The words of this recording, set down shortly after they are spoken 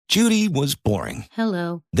Judy was boring.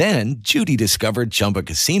 Hello. Then Judy discovered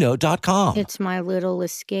ChumbaCasino.com. It's my little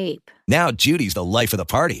escape. Now Judy's the life of the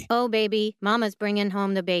party. Oh, baby, mama's bringing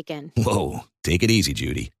home the bacon. Whoa, take it easy,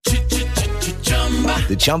 Judy.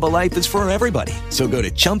 The Chumba life is for everybody. So go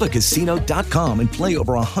to ChumbaCasino.com and play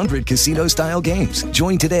over 100 casino-style games.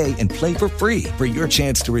 Join today and play for free for your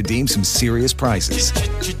chance to redeem some serious prizes.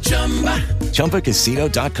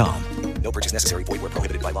 ChumbaCasino.com. No purchase necessary. Void where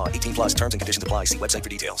prohibited by law. 18 plus terms and conditions apply. See website for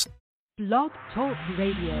details. Blog Talk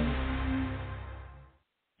Radio.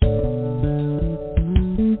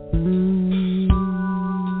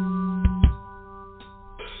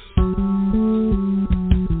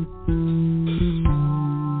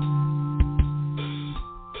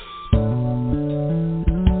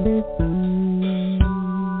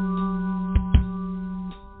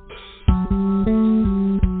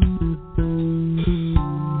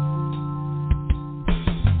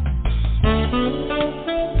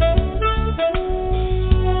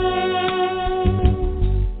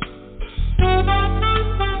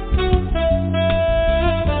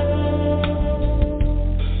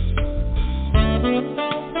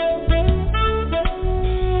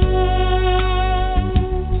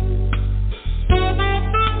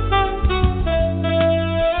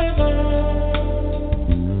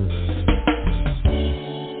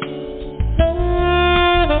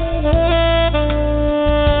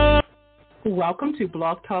 Welcome to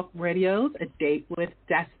Blog Talk Radio's A Date with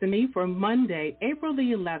Destiny for Monday, April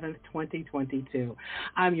the 11th, 2022.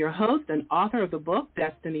 I'm your host and author of the book,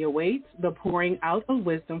 Destiny Awaits, The Pouring Out of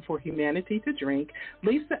Wisdom for Humanity to Drink,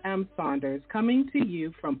 Lisa M. Saunders, coming to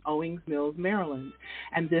you from Owings Mills, Maryland.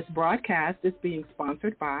 And this broadcast is being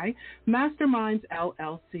sponsored by Masterminds,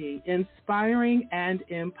 LLC, inspiring and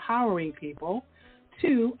empowering people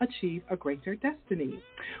to achieve a greater destiny.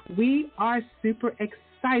 We are super excited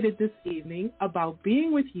this evening about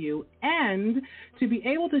being with you and to be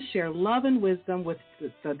able to share love and wisdom with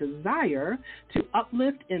the desire to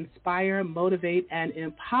uplift, inspire, motivate, and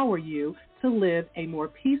empower you to live a more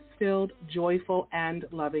peace-filled, joyful, and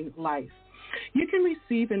loving life. You can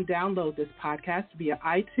receive and download this podcast via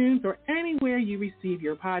iTunes or anywhere you receive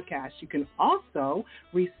your podcast. You can also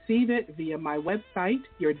receive it via my website,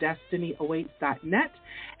 yourdestinyawaits.net,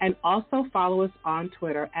 and also follow us on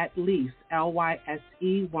Twitter at Lyse,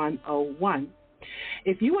 LYSE101.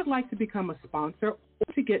 If you would like to become a sponsor or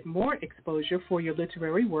to get more exposure for your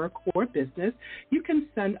literary work or business, you can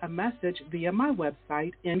send a message via my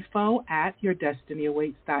website,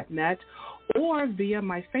 info@yourdestinyawaits.net, or via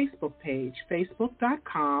my Facebook page,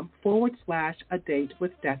 facebook.com/A Date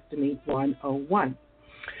with Destiny 101.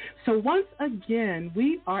 So once again,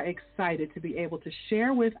 we are excited to be able to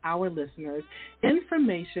share with our listeners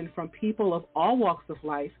information from people of all walks of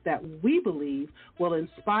life that we believe will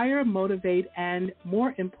inspire, motivate, and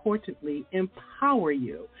more importantly, empower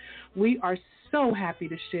you. We are so happy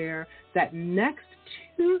to share that next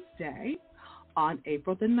Tuesday, on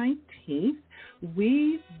April the 19th,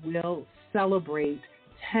 we will celebrate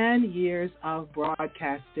 10 years of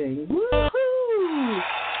broadcasting. Woohoo!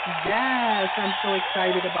 Yes, I'm so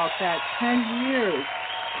excited about that. 10 years.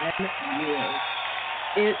 10 years.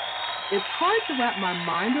 It's hard to wrap my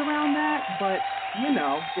mind around that, but, you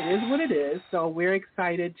know, it is what it is. So we're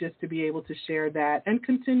excited just to be able to share that and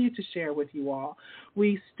continue to share with you all.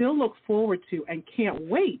 We still look forward to and can't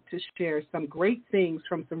wait to share some great things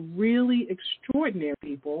from some really extraordinary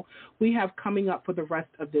people we have coming up for the rest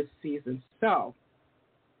of this season. So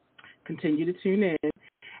continue to tune in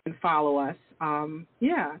and follow us,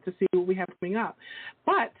 to see what we have coming up.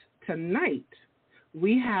 But tonight,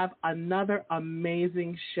 we have another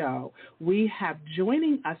amazing show. We have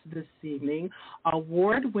joining us this evening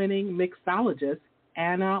award-winning mixologist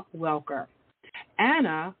Anna Welker.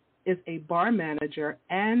 Anna is a bar manager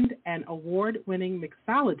and an award-winning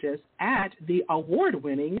mixologist at the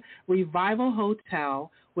award-winning Revival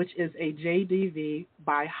Hotel, which is a JDV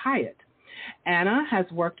by Hyatt. Anna has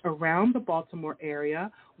worked around the Baltimore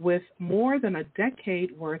area with more than a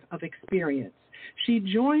decade worth of experience. She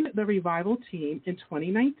joined the Revival team in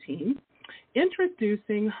 2019,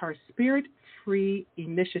 introducing her Spirit Free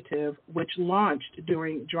initiative, which launched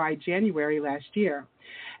during Dry January last year.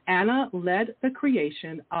 Anna led the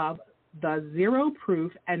creation of the Zero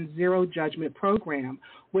Proof and Zero Judgment program,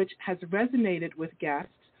 which has resonated with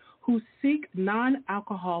guests who seek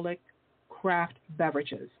non-alcoholic craft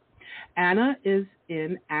beverages. Anna is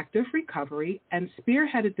in active recovery and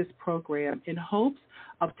spearheaded this program in hopes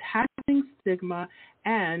of tackling stigma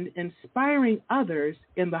and inspiring others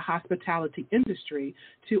in the hospitality industry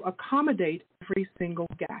to accommodate every single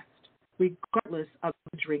guest, regardless of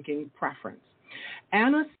drinking preference.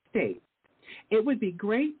 Anna states, It would be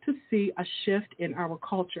great to see a shift in our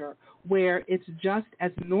culture where it's just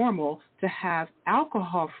as normal to have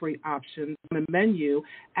alcohol-free options on the menu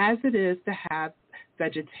as it is to have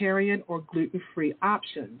vegetarian or gluten-free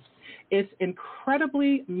options. It's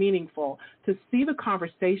incredibly meaningful to see the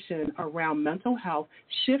conversation around mental health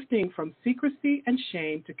shifting from secrecy and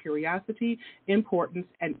shame to curiosity, importance,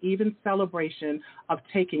 and even celebration of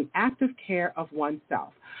taking active care of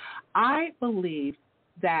oneself. I believe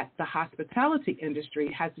that the hospitality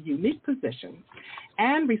industry has a unique position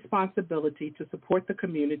and responsibility to support the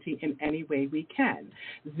community in any way we can.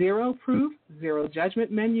 Zero Proof, Zero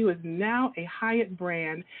Judgment menu is now a Hyatt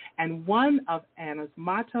brand, and one of Anna's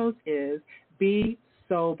mottos is Be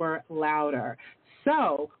Sober Louder.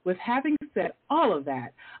 So, with having said all of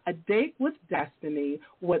that, A Date with Destiny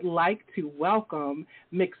would like to welcome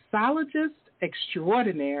mixologist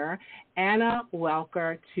extraordinaire Anna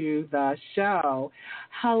Welker to the show.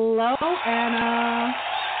 Hello, Anna.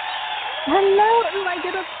 Hello. Ooh, I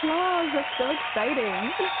get applause. That's so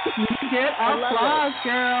exciting. You get applause,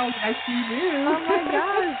 girl. Yes, you do. Oh, my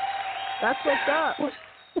gosh. That's what's up.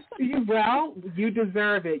 Well, you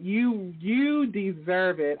deserve it. You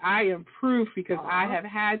deserve it. I am proof because I have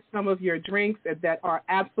had some of your drinks that are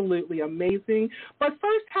absolutely amazing. But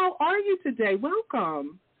first, how are you today?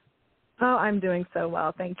 Welcome. Oh, I'm doing so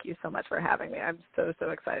well. Thank you so much for having me. I'm so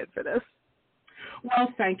excited for this.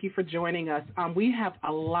 Well, thank you for joining us. We have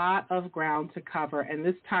a lot of ground to cover, and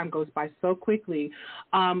this time goes by so quickly.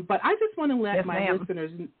 But I just want to let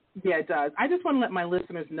listeners, yeah, it does. I just want to let my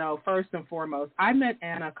listeners know, first and foremost, I met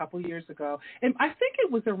Anna a couple years ago, and I think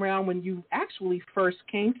it was around when you actually first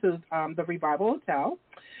came to the Revival Hotel.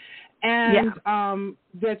 And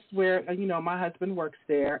that's where, my husband works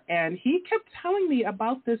there, and he kept telling me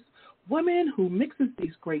about this woman who mixes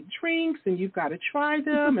these great drinks, and you've got to try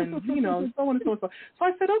them, and so on and so forth. So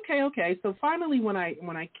I said, okay. So finally, when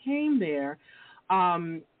I came there,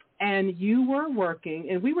 and you were working,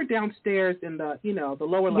 and we were downstairs in the the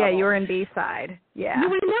lower level. Yeah, you were in B side. Yeah, you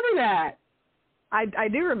remember that? I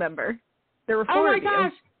do remember. There were four of you. Oh my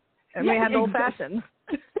gosh! And we had old fashions.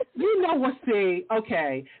 You know what? See,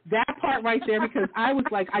 okay, that part right there, because I was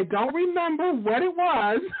like, I don't remember what it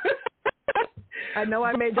was. I know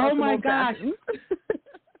I made those. Oh my gosh!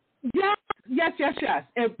 Yes.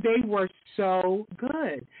 And they were so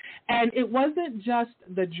good, and it wasn't just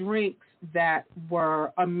the drinks that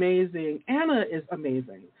were amazing. Anna is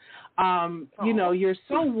amazing. You're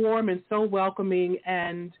so warm and so welcoming,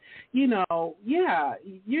 and you're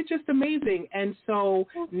just amazing. And so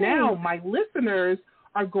now my listeners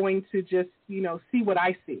are going to just see what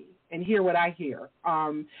I see and hear what I hear.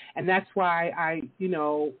 And that's why I,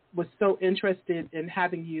 was so interested in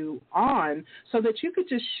having you on, so that you could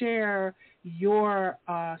just share your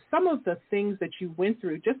some of the things that you went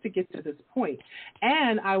through just to get to this point.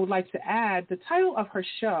 And I would like to add the title of her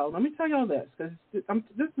show. Let me tell you all this, because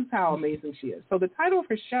this is how amazing she is. So the title of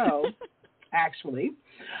her show actually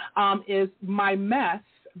is My Mess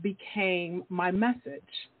Became My Message.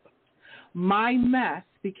 My mess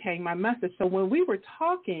became my message. So when we were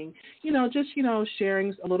talking,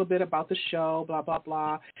 sharing a little bit about the show, blah, blah,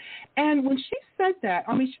 blah. And when she said that,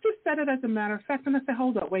 she just said it as a matter of fact. And I said,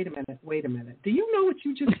 hold up, wait a minute. Do you know what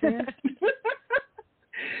you just said?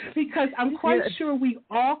 Because I'm quite sure we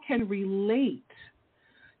all can relate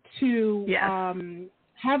to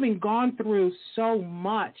having gone through so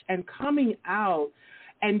much and coming out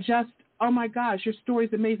and just, oh my gosh, your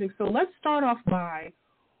story's amazing. So let's start off by,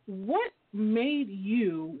 what made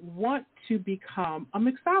you want to become a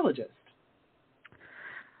mixologist?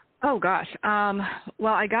 Oh, gosh.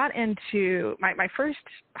 Well, I got into my first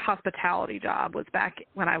hospitality job was back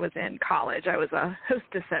when I was in college. I was a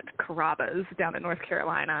hostess at Carrabba's down in North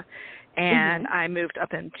Carolina, and I moved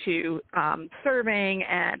up into serving,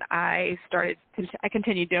 and I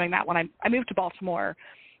continued doing that when I moved to Baltimore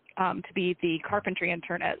to be the carpentry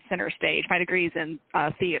intern at Center Stage. My degree's in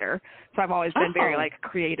theater, so I've always been very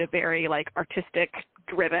creative, very artistic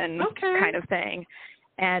driven kind of thing.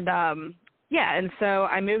 And and so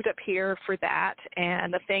I moved up here for that,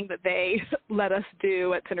 and the thing that they let us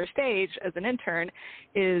do at Center Stage as an intern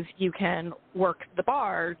is you can work the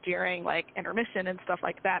bar during intermission and stuff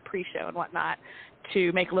like that, pre-show and whatnot,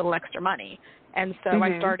 to make a little extra money. And so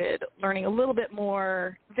I started learning a little bit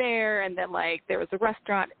more there, and then there was a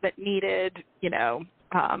restaurant that needed,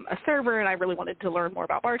 a server, and I really wanted to learn more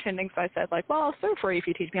about bartending, so I said, well, I'll serve for you if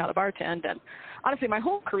you teach me how to bartend. And honestly, my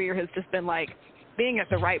whole career has just been being at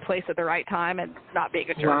the right place at the right time and not being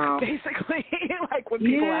a jerk, basically. When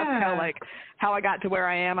people ask how I got to where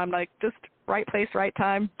I am, I'm just right place, right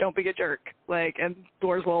time, don't be a jerk. Like, and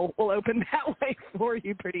doors will open that way for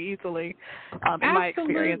you pretty easily, in my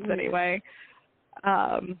experience anyway.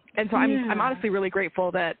 And so I'm honestly really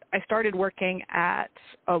grateful that I started working at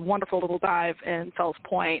a wonderful little dive in Fells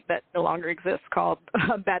Point that no longer exists called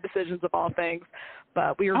Bad Decisions of All Things.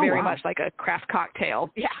 But we were very much like a craft cocktail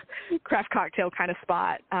kind of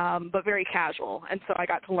spot, but very casual. And so I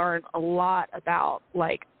got to learn a lot about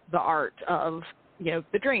like the art of, you know,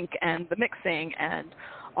 the drink and the mixing and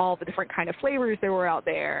all the different kind of flavors there were out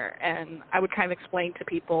there. And I would kind of explain to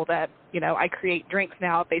people that, you know, I create drinks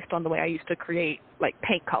now based on the way I used to create like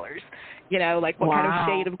paint colors, you know, like what kind of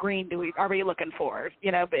shade of green are we looking for,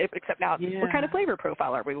 you know, except now what kind of flavor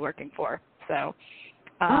profile are we working for? So,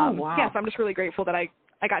 so I'm just really grateful that I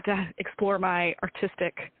got to explore my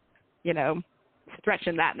artistic, you know, stretch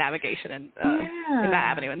in that navigation and in that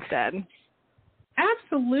avenue instead.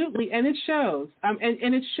 Absolutely, and it shows. And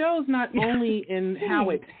it shows not only in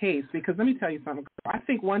how it tastes, because let me tell you something. I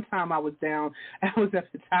think one time I was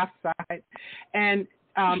at the top side, and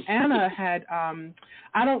Anna had,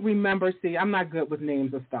 I don't remember, I'm not good with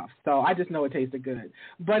names of stuff, so I just know it tasted good.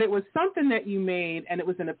 But it was something that you made, and it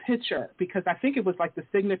was in a pitcher, because I think it was like the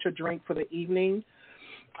signature drink for the evening.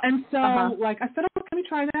 And so, like, I said, oh, let me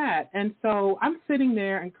try that. And so I'm sitting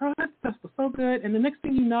there, and girl, that stuff was so good. And the next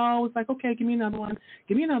thing you know, it's like, okay, give me another one.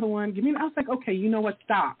 I was like, okay, you know what?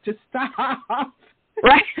 Stop. Just stop.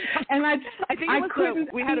 Right. And I think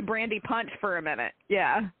we had a brandy punch for a minute.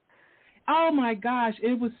 Yeah. Oh my gosh,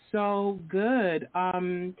 it was so good.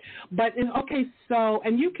 And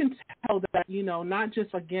you can tell that, you know, not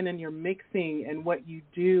just again in your mixing and what you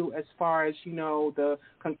do as far as, you know, the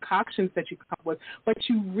concoctions that you come up with, but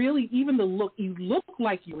you really, even you look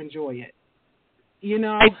like you enjoy it. You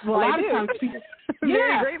know, a lot of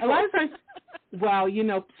times well, you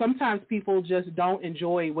know, sometimes people just don't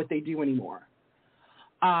enjoy what they do anymore.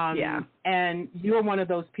 And you're one of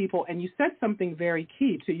those people, and you said something very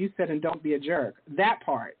key too. You said, and don't be a jerk. That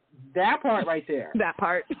part right there. That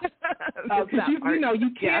part. You know,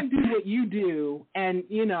 you can't do what you do and,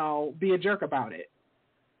 you know, be a jerk about it.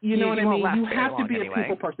 You know what I mean? You have to be a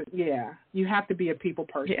people person. Yeah, you have to be a people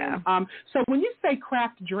person. Yeah. So when you say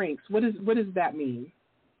craft drinks, what does that mean?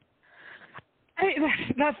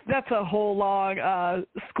 That's a whole long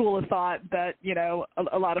school of thought that, you know,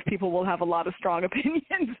 a lot of people will have a lot of strong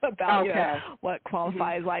opinions about you know, what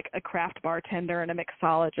qualifies like a craft bartender and a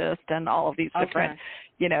mixologist and all of these different,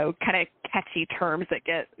 you know, kind of catchy terms that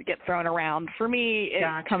get thrown around. For me, it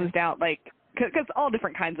comes down like, because all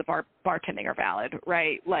different kinds of bartending are valid,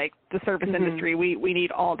 right? Like the service industry, we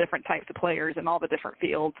need all different types of players in all the different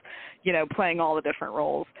fields, you know, playing all the different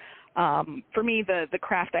roles. For me, the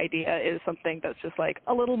craft idea is something that's just like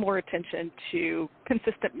a little more attention to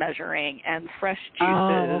consistent measuring and fresh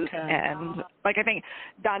juices. And like, I think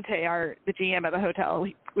Dante, the GM at the hotel,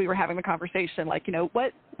 we were having the conversation, like, you know,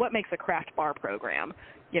 what makes a craft bar program?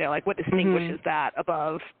 You know, like what distinguishes that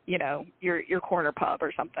above, you know, your corner pub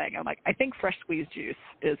or something? I'm like, I think fresh squeezed juice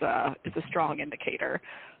is a strong indicator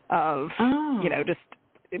of, you know,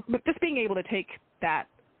 just being able to take that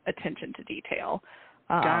attention to detail.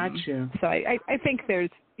 Gotcha. So I think there's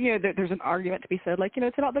an argument to be said, like, you know,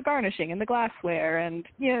 it's about the garnishing and the glassware, and,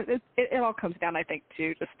 you know, it all comes down, I think,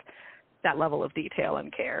 to just that level of detail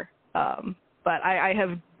and care. But I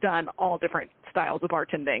have done all different styles of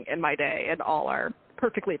bartending in my day, and all are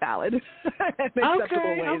perfectly valid and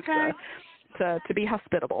acceptable ways to be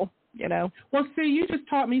hospitable, you know. Well, see, you just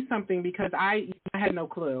taught me something, because I had no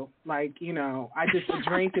clue. Like, you know, a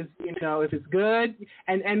drink is, you know, if it's good,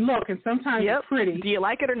 and look, and sometimes it's pretty. Do you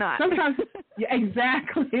like it or not? Sometimes,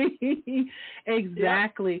 exactly.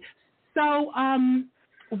 Yep. So,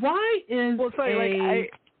 why is go ahead.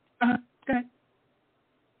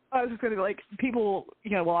 I was just going to, like, people,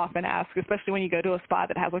 you know, will often ask, especially when you go to a spot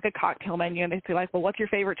that has, like, a cocktail menu, and they say, like, well, what's your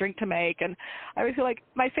favorite drink to make? And I always feel like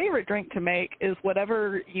my favorite drink to make is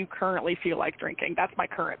whatever you currently feel like drinking. That's my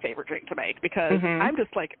current favorite drink to make, because I'm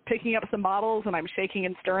just, like, picking up some bottles, and I'm shaking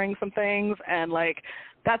and stirring some things, and, like,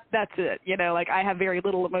 that's it. You know, like, I have very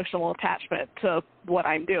little emotional attachment to what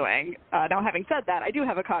I'm doing. Now, having said that, I do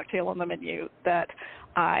have a cocktail on the menu that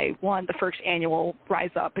I won the first annual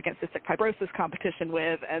Rise Up Against Cystic Fibrosis competition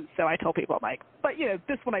with, and so I tell people, I'm like, but, you know,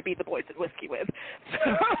 this one I beat the boys at whiskey with.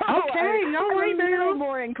 So I'm a little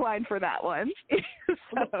more inclined for that one.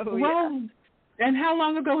 And how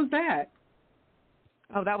long ago was that?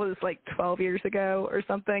 Oh, that was like 12 years ago or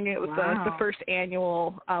something. It was the first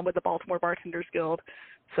annual with the Baltimore Bartenders Guild.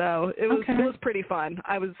 So it was pretty fun.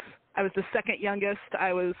 I was the second youngest.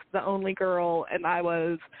 I was the only girl, and I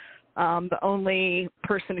was the only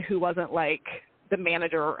person who wasn't like the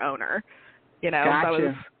manager or owner. you know,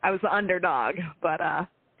 Gotcha. so I was the underdog, but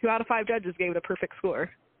 2 out of 5 judges gave it a perfect score.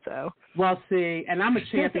 So well, see, and I'm a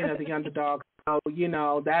champion of the underdog, so you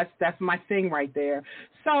know that's my thing right there.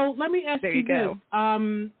 So let me ask you this: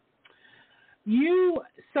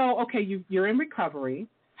 you're in recovery.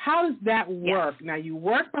 How does that work? Yes. Now you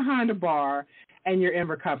work behind a bar and you're in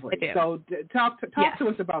recovery. I do. So talk to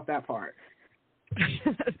us about that part.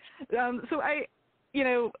 So I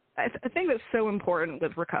think that's so important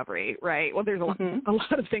with recovery, right? Well, there's a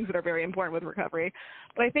lot of things that are very important with recovery,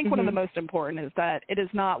 but I think one of the most important is that it is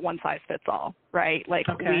not one size fits all, right? Like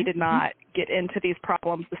we did not get into these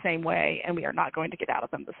problems the same way, and we are not going to get out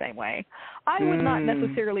of them the same way. I would not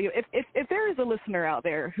necessarily, if there is a listener out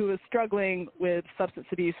there who is struggling with substance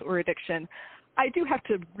abuse or addiction, I do have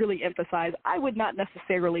to really emphasize, I would not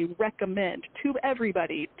necessarily recommend to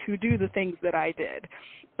everybody to do the things that I did.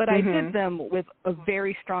 But I did them with a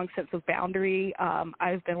very strong sense of boundary.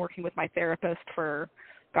 I've been working with my therapist for,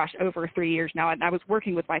 over 3 years now, and I was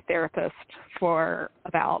working with my therapist for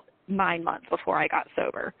about 9 months before I got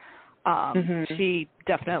sober. She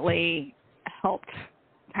definitely helped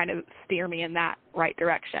kind of steer me in that right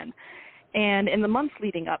direction. And in the months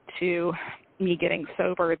leading up to me getting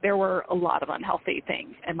sober, there were a lot of unhealthy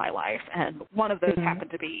things in my life, and one of those happened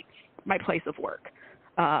to be my place of work.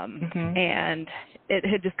 And it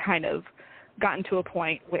had just kind of gotten to a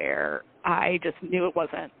point where I just knew it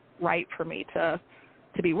wasn't right for me to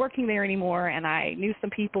be working there anymore. And I knew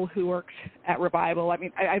some people who worked at Revival. I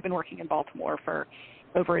mean, I've been working in Baltimore for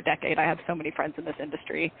over a decade. I have so many friends in this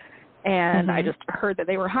industry. And I just heard that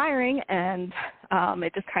they were hiring, and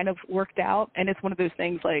it just kind of worked out. And it's one of those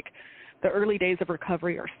things like, the early days of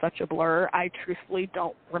recovery are such a blur. I truthfully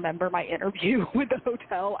don't remember my interview with the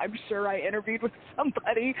hotel. I'm sure I interviewed with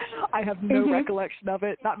somebody. I have no recollection of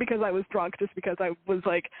it, not because I was drunk, just because I was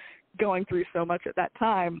like going through so much at that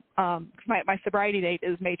time. My sobriety date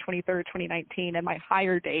is May 23rd, 2019, and my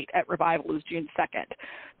hire date at Revival is June 2nd.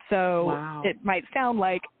 So It might sound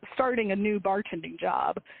like starting a new bartending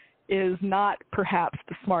job is not perhaps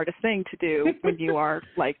the smartest thing to do when you are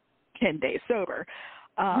like 10 days sober.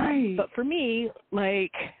 But for me,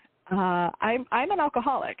 like, I'm an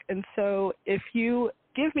alcoholic. And so if you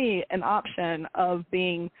give me an option of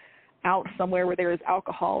being out somewhere where there is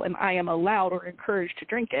alcohol and I am allowed or encouraged to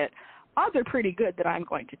drink it, odds are pretty good that I'm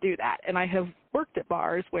going to do that. And I have worked at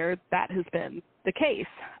bars where that has been the case.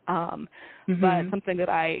 But something that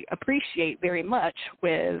I appreciate very much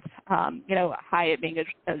with, Hyatt being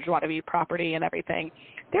a joie de vivre property and everything,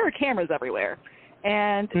 there are cameras everywhere.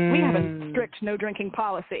 And we have a strict no drinking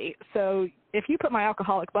policy. So if you put my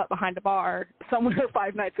alcoholic butt behind a bar somewhere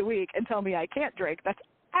 5 nights a week and tell me I can't drink, that's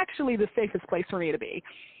actually the safest place for me to be,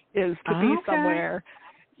 is to be somewhere,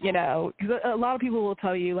 because a lot of people will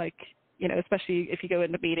tell you, like, especially if you go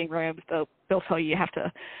into meeting rooms, they'll tell you have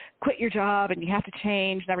to quit your job and you have to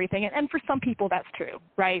change and everything. And for some people, that's true,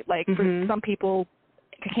 right? Like for some people,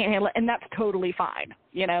 you can't handle it, and that's totally fine.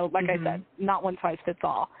 Like I said, not one size fits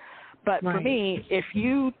all. But for me, if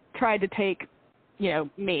you tried to take,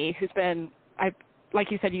 me, who's been, like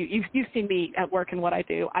you said, you've seen me at work and what I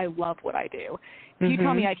do. I love what I do. If you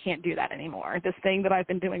tell me I can't do that anymore, this thing that I've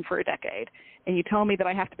been doing for a decade, and you tell me that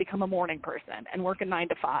I have to become a morning person and work a 9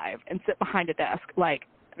 to 5 and sit behind a desk, like,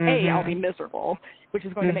 A, I'll be miserable, which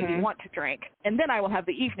is going to make me want to drink, and then I will have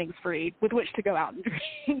the evenings free with which to go out and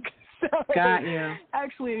drink. So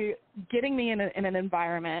actually getting me in an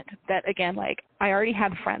environment that, again, like, I already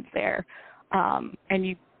had friends there. And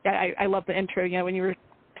I love the intro, when you were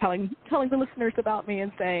telling the listeners about me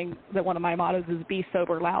and saying that one of my mottos is be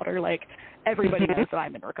sober louder. Like, everybody knows that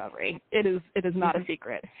I'm in recovery. It is not a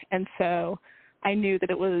secret. And so I knew that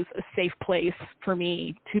it was a safe place for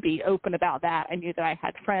me to be open about that. I knew that I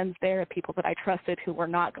had friends there, people that I trusted who were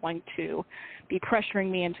not going to be pressuring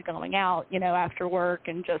me into going out, after work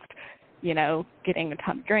and just, getting a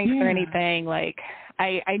ton of drinks or anything. Like,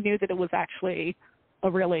 I knew that it was actually a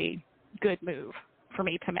really good move for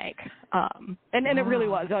me to make. And it really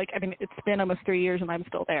was. Like, I mean, it's been almost 3 years and I'm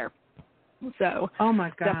still there. So oh my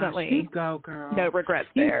gosh, definitely you go, girl. No regrets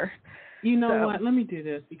there. You know what? Let me do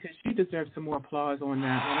this because you deserve some more applause on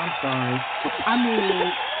that one. I'm sorry. I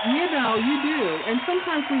mean, you do. And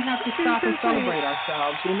sometimes we have to stop and celebrate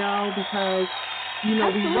ourselves, because, we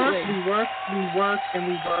work,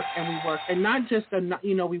 and not just,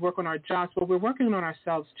 we work on our jobs, but we're working on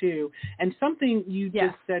ourselves too. And something you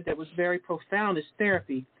just said that was very profound is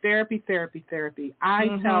therapy. Therapy. I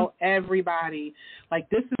tell everybody, like,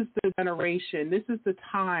 this is the generation, this is the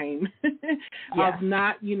time of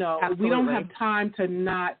not, we don't have time to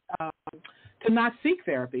not seek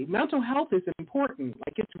therapy. Mental health is important,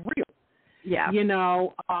 like, it's real. Yeah. You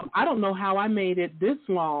know, I don't know how I made it this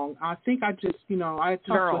long. I think I just, you know, I talked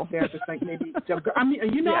to a therapist like maybe, I mean,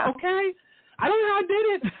 you know, okay. I don't know how I did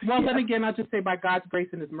it. Well, then again, I'll just say by God's grace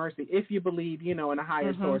and his mercy, if you believe, you know, in a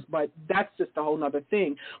higher source. But that's just a whole other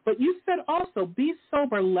thing. But you said also, be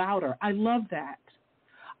sober louder. I love that.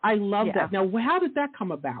 I love that. Now, how did that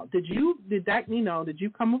come about? Did you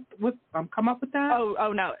come up with that?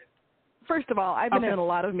 Oh no. First of all, I've been in a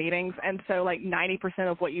lot of meetings, and so like 90%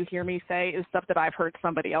 of what you hear me say is stuff that I've heard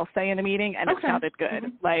somebody else say in a meeting, and it sounded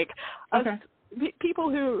good. Like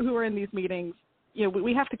people who are in these meetings, you know,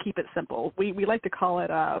 we have to keep it simple. We like to call it,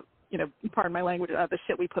 you know, pardon my language, the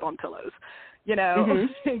shit we put on pillows. You know,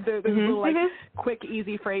 there's little like quick,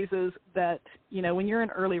 easy phrases that, you know, when you're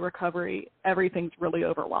in early recovery, everything's really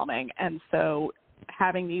overwhelming, and so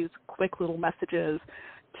having these quick little messages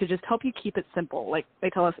to just help you keep it simple. Like they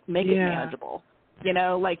tell us, make it manageable. You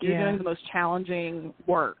know, like you're doing the most challenging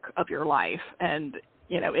work of your life, and,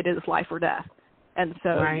 you know, it is life or death. And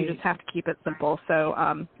so you just have to keep it simple.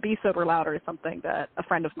 So be sober louder is something that a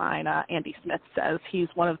friend of mine, Andy Smith, says. He's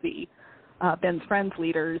one of the Ben's Friends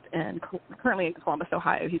leaders currently in Columbus,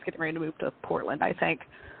 Ohio. He's getting ready to move to Portland, I think.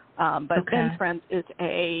 But Ben's Friends is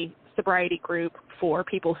a sobriety group for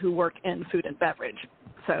people who work in food and beverage.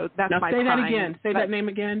 So that's now my say prime. that again. Say that name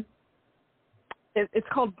again. It's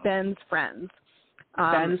called Ben's Friends.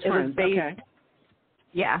 Ben's Friends. Okay.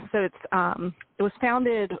 Yeah. So it was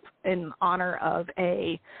founded in honor of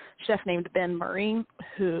a chef named Ben Murray,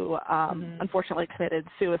 who unfortunately committed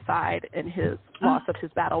suicide in his loss of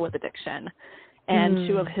his battle with addiction. And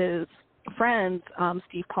two of his friends,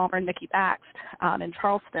 Steve Palmer and Nikki Baxt, in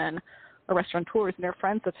Charleston, are restaurateurs, and they're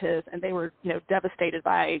friends of his, and they were, you know, devastated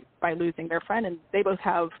by losing their friend, and they both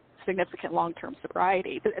have significant long-term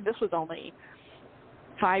sobriety. And this was only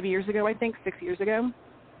 5 years ago, I think, 6 years ago.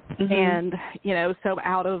 And, you know, so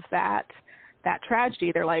out of that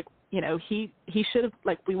tragedy, they're like, you know, he should have,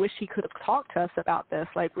 like, we wish he could have talked to us about this.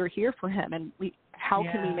 Like, we're here for him, and how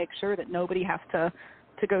can we make sure that nobody has to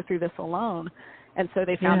go through this alone? And so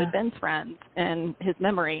they founded Ben's Friends in his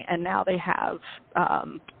memory, and now they have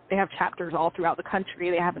chapters all throughout the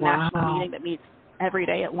country. They have a national meeting that meets every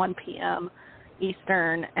day at 1 p.m.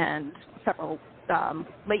 Eastern, and several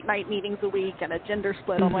late night meetings a week, and a gender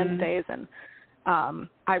split on Wednesdays. And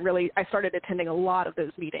I started attending a lot of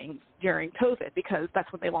those meetings during COVID, because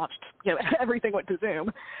that's when they launched, you know, everything went to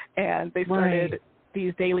Zoom, and they started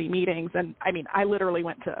these daily meetings. And I mean, I literally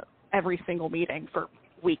went to every single meeting for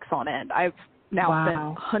weeks on end. I've now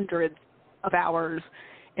spent hundreds of hours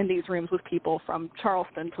in these rooms with people from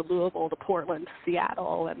Charleston to Louisville to Portland to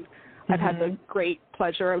Seattle, and I've had the great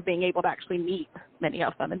pleasure of being able to actually meet many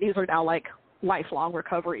of them, and these are now like lifelong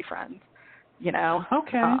recovery friends, you know.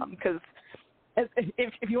 Because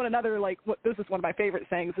if you want another, like, this is one of my favorite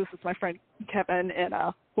sayings. This is my friend Kevin in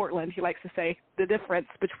Portland. He likes to say, the difference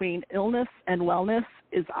between illness and wellness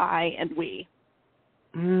is I and we.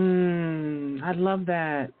 I love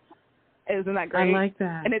that. Isn't that great? I like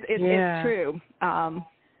that. And it's true.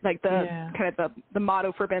 Like kind of the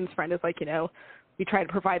motto for Ben's Friend is, like, you know, we try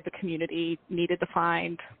to provide the community needed to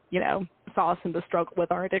find, you know, solace in the struggle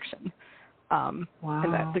with our addiction. And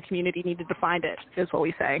that the community needed to find it is what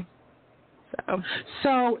we say.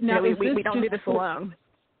 So now, you know, we don't do this alone.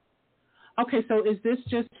 Okay, so is this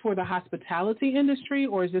just for the hospitality industry,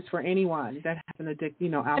 or is this for anyone that has an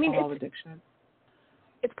alcohol addiction?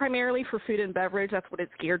 It's primarily for food and beverage. That's what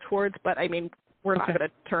it's geared towards. But, I mean, we're not going to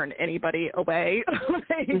turn anybody away.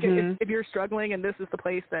 If you're struggling and this is the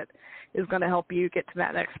place that is going to help you get to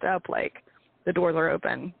that next step, like, the doors are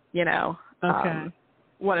open, you know.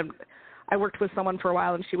 I worked with someone for a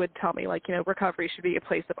while, and she would tell me, like, you know, recovery should be a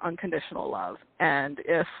place of unconditional love. And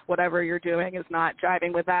if whatever you're doing is not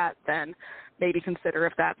jiving with that, then maybe consider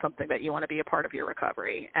if that's something that you want to be a part of your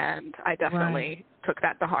recovery. And I definitely took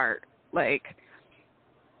that to heart. Like,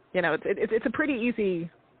 you know, it's a pretty easy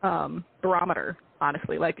barometer,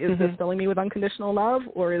 honestly. Like, is this filling me with unconditional love,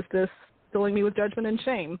 or is this filling me with judgment and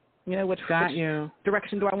shame? You know, which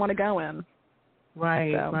direction do I want to go in?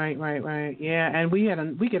 Right. Yeah, and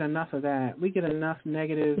we get enough of that. We get enough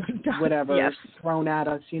negative whatever thrown at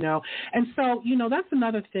us, you know. And so, you know, that's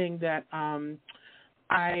another thing that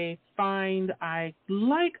I find I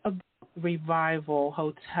like a Revival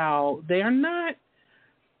Hotel. They are not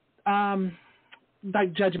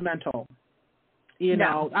like judgmental. You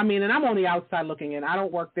know, I mean, and I'm on the outside looking in. I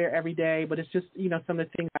don't work there every day, but it's just, you know, some of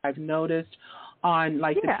the things I've noticed on,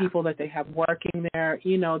 like, the people that they have working there.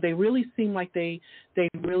 You know, they really seem like they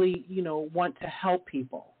really, you know, want to help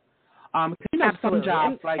people. You know, some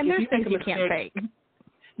jobs, like, and if you things make a you mistake, can't fake.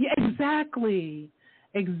 Yeah, exactly.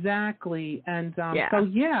 Exactly. And so,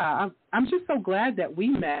 yeah, I'm just so glad that we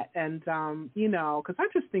met. And, you know, because I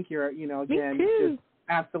just think you're, you know, again, just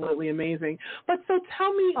absolutely amazing. But so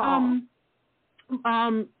tell me,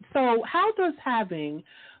 so how does having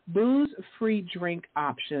booze-free drink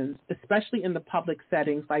options, especially in the public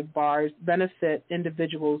settings like bars, benefit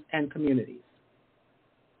individuals and communities?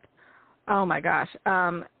 Oh, my gosh.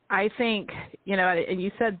 I think, you know, and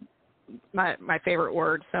you said my favorite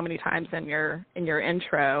word so many times in your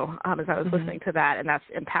intro as I was listening to that, and that's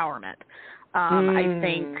empowerment. I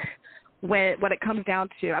think when it comes down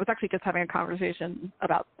to, I was actually just having a conversation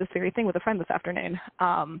about this very thing with a friend this afternoon.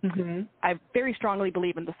 I very strongly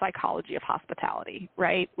believe in the psychology of hospitality,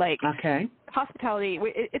 right? Like hospitality,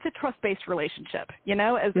 it's a trust-based relationship, you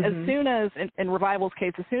know, as soon as, in Revival's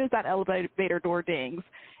case, as soon as that elevator door dings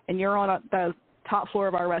and you're on the top floor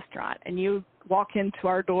of our restaurant and you walk into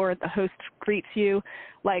our door and the host greets you,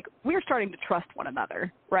 like we're starting to trust one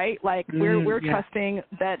another, right? Like we're trusting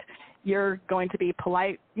that you're going to be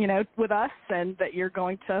polite, you know, with us, and that you're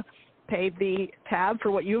going to pay the tab for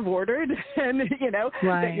what you've ordered, and, you know,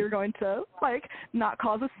 that you're going to, like, not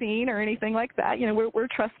cause a scene or anything like that. You know, we're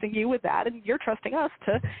trusting you with that, and you're trusting us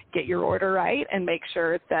to get your order right and make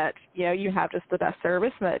sure that, you know, you have just the best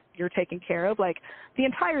service, and that you're taken care of. Like, the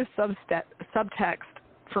entire subtext,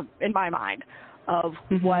 in my mind, of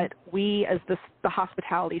what we as the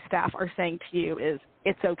hospitality staff are saying to you is,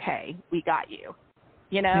 it's okay, we got you.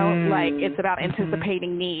 You know, like, it's about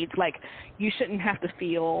anticipating needs. Like, you shouldn't have to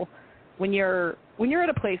feel when you're at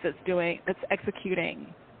a place that's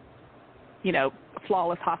executing, you know,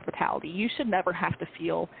 flawless hospitality, you should never have to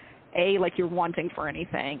feel A, like you're wanting for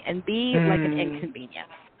anything, and B, like an inconvenience.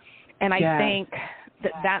 And I think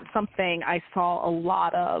that's something I saw a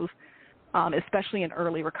lot of, especially in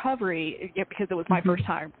early recovery, because it was my first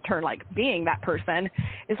turn, like, being that person.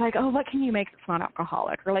 It's like, oh, what can you make that's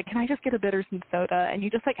non-alcoholic? Or, like, can I just get a bitters and soda? And you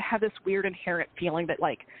just, like, have this weird inherent feeling that,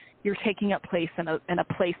 like, you're taking up place in a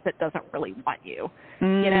place that doesn't really want you,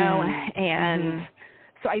 you know? And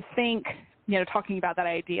so I think, you know, talking about that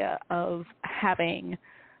idea of having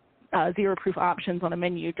zero-proof options on a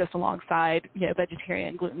menu just alongside, you know,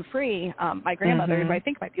 vegetarian, gluten-free. My grandmother, who I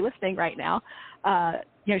think might be listening right now,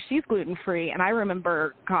 you know, she's gluten-free. And I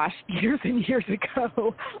remember, gosh, years and years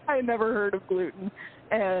ago, I had never heard of gluten.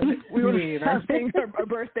 And we were having a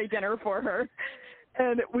birthday dinner for her.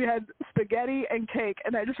 And we had spaghetti and cake,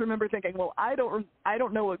 and I just remember thinking, well, I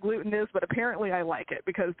don't know what gluten is, but apparently I like it,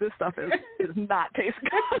 because this stuff is not taste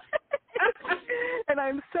good. And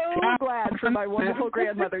I'm so glad, for my wonderful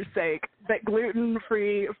grandmother's sake, that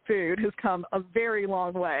gluten-free food has come a very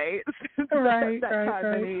long way since that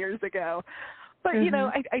time many years ago. But, you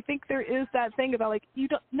know, I think there is that thing about, like,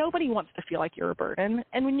 nobody wants to feel like you're a burden.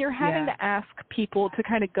 And when you're having to ask people to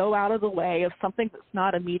kind of go out of the way of something that's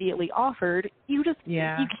not immediately offered, you just, you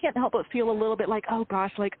can't help but feel a little bit like, oh,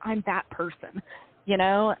 gosh, like, I'm that person, you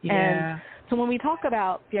know? And so when we talk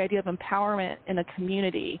about the idea of empowerment in a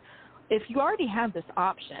community, if you already have this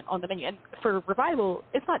option on the menu, and for Revival,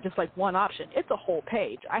 it's not just like one option, it's a whole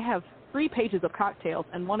page. I have 3 pages of cocktails,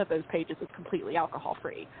 and one of those pages is completely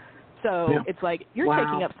alcohol-free. So it's like you're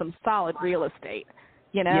taking up some solid real estate,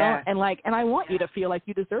 you know, and like, and I want you to feel like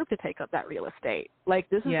you deserve to take up that real estate. Like,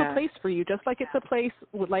 this is a place for you, just like it's a place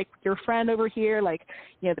with, like, your friend over here, like,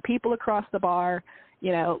 you know, the people across the bar,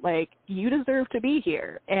 you know, like, you deserve to be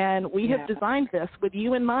here. And we have designed this with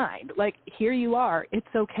you in mind. Like, here you are. It's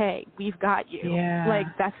okay. We've got you. Like,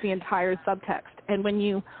 that's the entire subtext. And when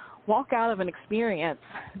you walk out of an experience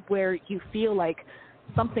where you feel like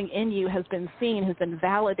something in you has been seen, has been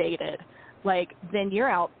validated, like, then you're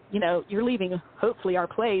out, you know, you're leaving, hopefully, our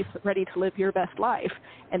place ready to live your best life.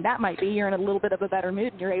 And that might be you're in a little bit of a better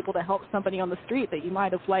mood and you're able to help somebody on the street that you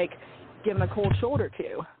might have, like, given a cold shoulder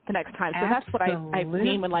to the next time. So that's what I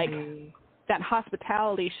mean when, like, that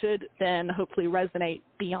hospitality should then hopefully resonate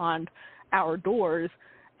beyond our doors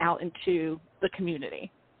out into the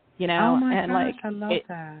community, you know? Oh my and gosh, like, I love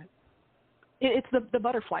that. It's the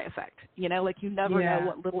butterfly effect, you know, like, you never know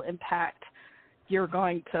what little impact you're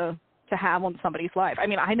going to have on somebody's life. I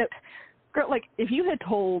mean, I know, girl, like, if you had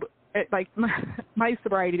told, like, my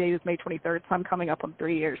sobriety date is May 23rd, so I'm coming up on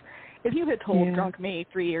 3 years. If you had told drunk me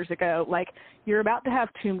 3 years ago, like, you're about to have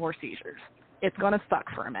 2 more seizures, it's going to suck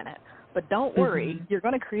for a minute, but don't worry, you're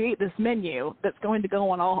going to create this menu that's going to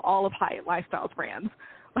go on all of Hyatt Lifestyles brands.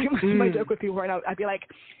 Like, my joke with people right now, I'd be like,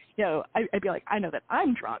 you know, I'd be like, I know that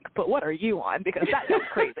I'm drunk, but what are you on? Because that sounds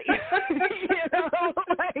crazy. You know,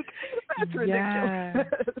 like, that's ridiculous.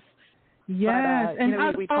 Yes. But, and you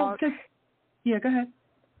know, we talk. go ahead.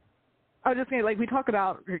 I was just saying, like, we talk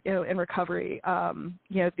about, in recovery,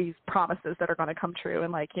 these promises that are going to come true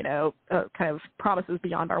and, like, kind of promises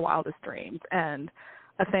beyond our wildest dreams. And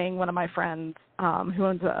a thing one of my friends who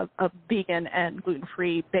owns a vegan and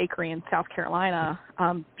gluten-free bakery in South Carolina,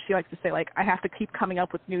 she likes to say, like, I have to keep coming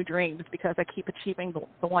up with new dreams because I keep achieving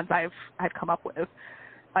the ones I've come up with.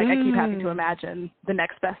 Like, I keep having to imagine the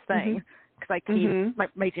next best thing because I keep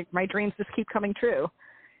my dreams just keep coming true.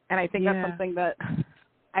 And I think that's something that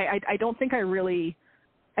I don't think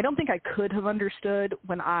I could have understood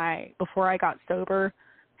before I got sober,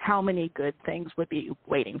 how many good things would be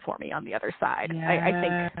waiting for me on the other side. I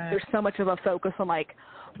think there's so much of a focus on, like,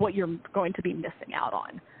 what you're going to be missing out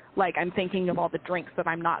on. Like, I'm thinking of all the drinks that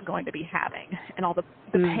I'm not going to be having and all the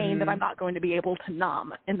pain that I'm not going to be able to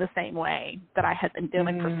numb in the same way that I had been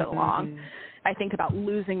doing for so long. I think about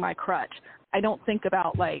losing my crutch. I don't think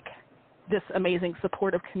about, like, this amazing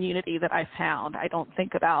supportive community that I found. I don't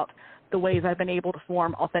think about the ways I've been able to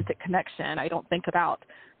form authentic connection. I don't think about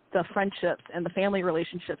the friendships and the family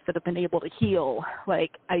relationships that have been able to heal.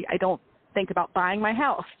 Like, I don't think about buying my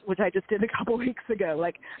house, which I just did a couple weeks ago.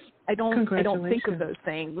 Like, I don't think of those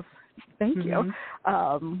things. Thank you.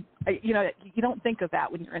 You don't think of that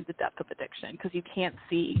when you're in the depth of addiction because you can't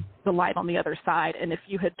see the light on the other side. And if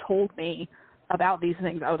you had told me about these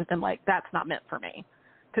things, I would have been like, that's not meant for me.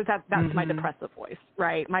 Because that's my depressive voice,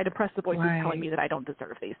 right? My depressive voice is telling me that I don't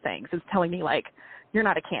deserve these things. It's telling me, like, you're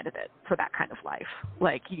not a candidate for that kind of life.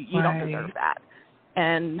 Like, you don't deserve that.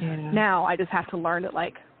 And now I just have to learn that,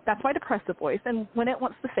 like, that's my depressive voice. And when it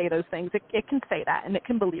wants to say those things, it can say that, and it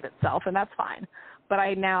can believe itself, and that's fine. But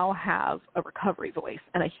I now have a recovery voice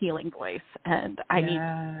and a healing voice. And I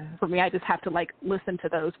just have to, like, listen to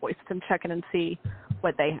those voices and check in and see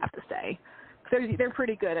what they have to say. They're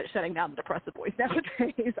pretty good at shutting down the depressive voice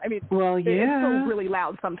nowadays. I mean, it's still really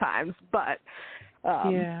loud sometimes, but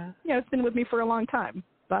it's been with me for a long time.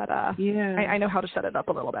 But I know how to shut it up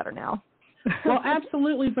a little better now. Well,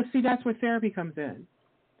 absolutely. But see, that's where therapy comes in.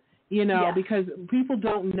 Because people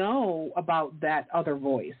don't know about that other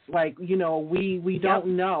voice. Like, we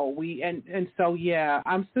don't know. So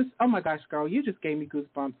I'm just, oh my gosh, girl, you just gave me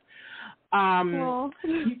goosebumps.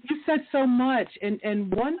 You said so much,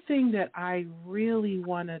 and one thing that I really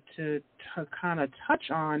wanted to kind of touch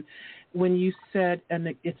on when you said, and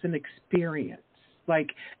it's an experience,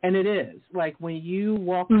 like, and it is, like when you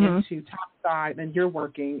walk into Topside and you're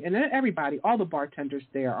working, and everybody, all the bartenders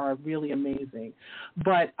there are really amazing,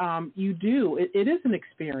 but it is an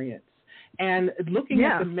experience, and looking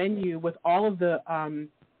at the menu with all of the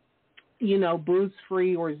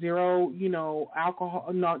booze-free or zero,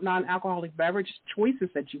 alcohol, non-alcoholic beverage choices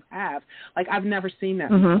that you have. Like, I've never seen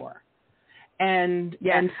that before. And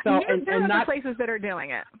so there are other places that are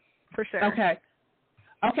doing it, for sure. Okay.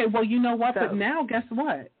 Well, you know what? So, but now, guess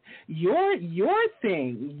what? Your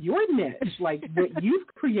thing, your niche, like what you've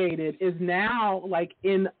created, is now like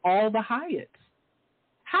in all the Hyatts.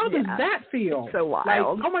 How does that feel? So wild. Like,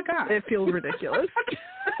 oh my God, it feels ridiculous.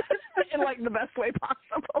 In like the best way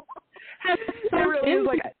possible. It really is.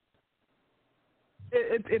 Like,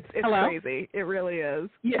 it's crazy. It really is.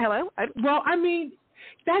 Yeah. Hello? Well, I mean,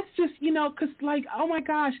 that's just, because, like, oh my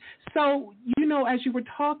gosh. So, as you were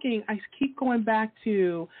talking, I keep going back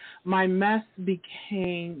to my mess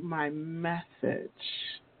became my message.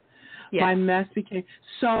 Yes. My mess became.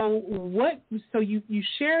 So you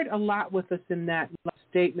shared a lot with us in that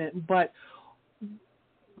statement, but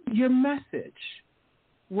your message,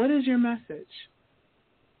 what is your message?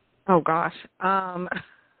 Oh gosh.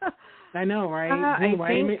 I know, right?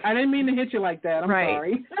 I didn't mean to hit you like that. I'm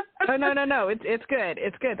sorry. No. It's good.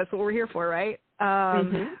 It's good. That's what we're here for, right? I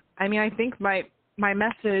mean, I think my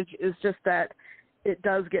message is just that it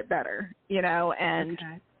does get better, and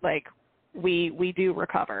like we do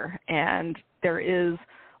recover, and there is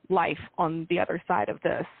life on the other side of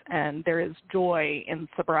this, and there is joy in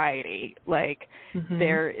sobriety. Like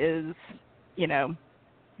there is,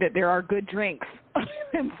 that there are good drinks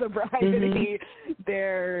in sobriety.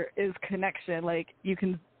 There is connection. Like you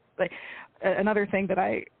can, like another thing that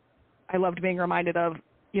I loved being reminded of,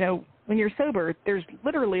 when you're sober, there's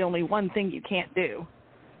literally only one thing you can't do,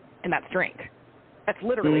 and that's drink. That's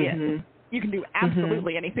literally it. You can do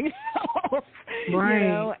absolutely anything else.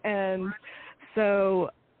 Right. And so,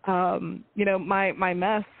 my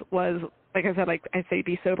mess was, like I said, like I say,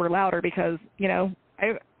 be sober louder, because,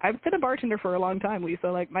 I've been a bartender for a long time, Lisa.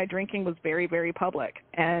 Like, my drinking was very, very public.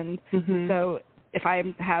 And so if I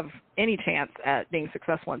have any chance at being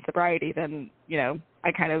successful in sobriety, then,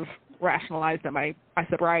 I kind of rationalized that my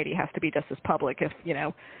sobriety has to be just as public if,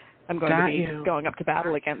 I'm going to be going up to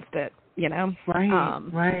battle against it, Right,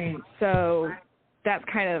 right. So that's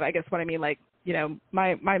kind of, I guess, what I mean. Like, you know,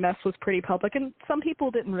 my mess was pretty public, and some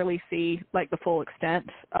people didn't really see like the full extent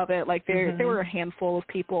of it. Like there were a handful of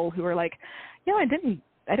people who were like, you know, I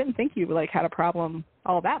didn't think you like had a problem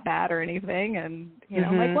all that bad or anything. And, you know,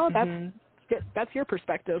 I'm like, well, that's your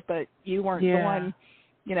perspective, but you weren't the one,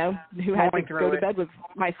 you know, who had to go to bed with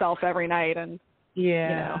myself every night and, you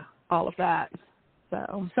know, all of that.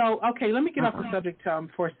 So okay, let me get off the subject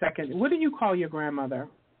for a second. What do you call your grandmother?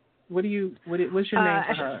 What's your name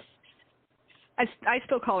for her? I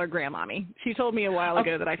still call her Grandmommy. She told me a while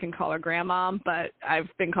ago that I can call her Grandmom, but I've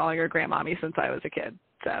been calling her Grandmommy since I was a kid.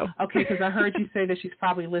 So okay, because I heard you say that she's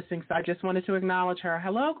probably listening, so I just wanted to acknowledge her.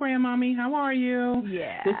 Hello, Grandmommy. How are you?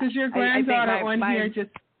 Yeah. This is your granddaughter here.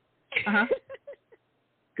 Just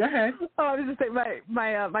Go ahead. Oh, I was just saying,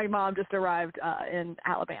 my mom just arrived in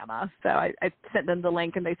Alabama, so I sent them the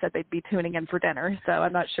link, and they said they'd be tuning in for dinner. So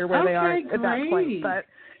I'm not sure where they are at that point, but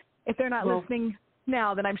if they're not listening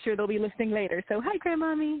now, then I'm sure they'll be listening later. So hi,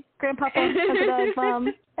 Grandmommy, Grandpapa, Uncle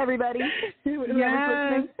Mom, everybody.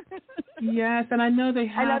 Yes, yes, and I know they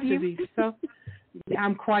have to be. So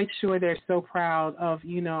I'm quite sure they're so proud of,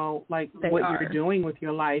 you know, like what you're doing with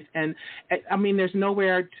your life. And I mean, there's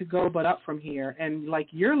nowhere to go but up from here. And like,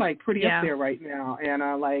 you're like pretty up there right now.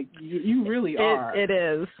 And like, you really are. It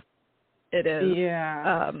is.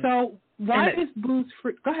 Yeah. So why is booze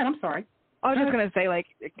free? Go ahead. I'm sorry. I was just going to say, like,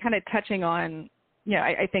 kind of touching on, you know,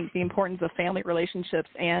 I think the importance of family relationships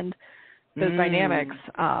and those dynamics.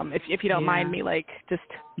 If you don't mind me, like, just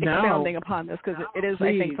expounding upon this, because it is,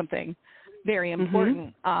 I think, something very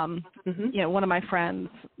important. You know, one of my friends,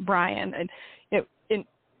 Brian, and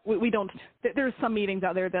we don't. There's some meetings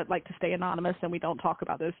out there that like to stay anonymous, and we don't talk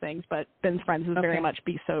about those things. But Ben's friends is very much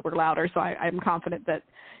be sober, louder. So I'm confident that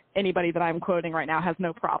anybody that I'm quoting right now has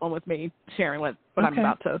no problem with me sharing what I'm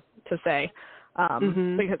about to say.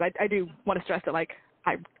 Because I do want to stress that, like,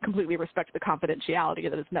 I completely respect the confidentiality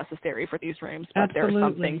that is necessary for these rooms, but there are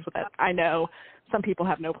some things that I know some people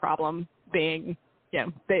have no problem being, you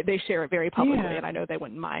know, they share it very publicly, and I know they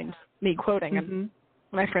wouldn't mind me quoting. And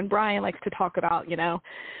my friend Brian likes to talk about, you know,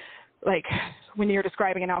 like when you're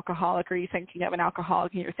describing an alcoholic, or you're thinking of an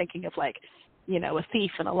alcoholic and you're thinking of, like, you know, a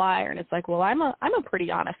thief and a liar, and it's like, well, I'm a pretty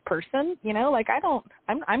honest person, you know, like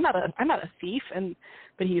I'm not a thief,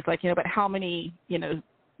 but he's like, you know, but how many, you know,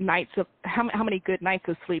 nights of how many good nights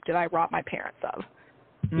of sleep did I rob my parents of,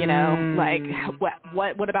 you know, like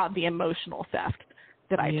what about the emotional theft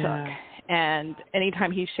that I took? And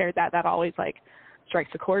anytime he shared that always like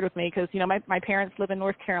strikes a chord with me, because, you know, my parents live in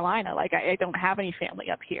North Carolina, like I don't have any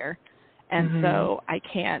family up here, and so I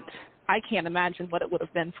can't imagine what it would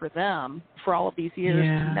have been for them for all of these years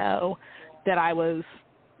to know that I was,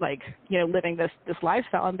 like, you know, living this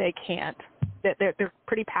lifestyle, and they can't, that they're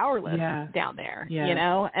pretty powerless down there, you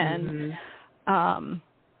know, and,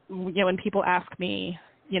 you know, when people ask me,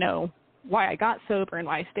 you know, why I got sober and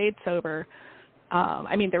why I stayed sober,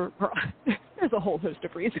 I mean, there's a whole host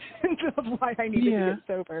of reasons of why I needed to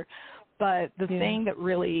get sober, but the thing that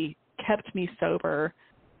really kept me sober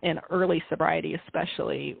in early sobriety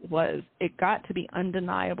especially was it got to be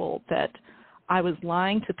undeniable that I was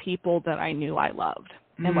lying to people that I knew I loved.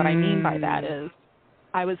 And what I mean by that is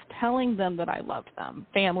I was telling them that I loved them,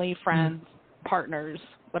 family, friends, partners,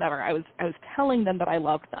 whatever. I was telling them that I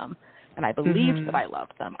loved them, and I believed that I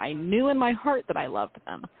loved them. I knew in my heart that I loved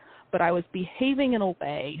them, but I was behaving in a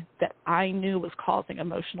way that I knew was causing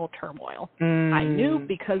emotional turmoil. I knew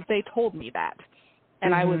because they told me that,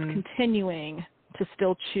 and I was continuing to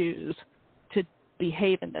still choose to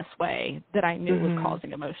behave in this way that I knew was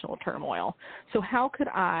causing emotional turmoil. So how could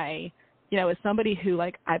I, you know, as somebody who,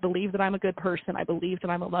 like, I believe that I'm a good person, I believe that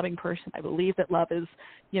I'm a loving person, I believe that love is,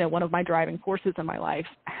 you know, one of my driving forces in my life,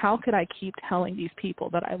 how could I keep telling these people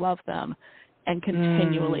that I love them and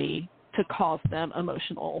continually to cause them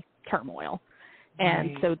emotional turmoil?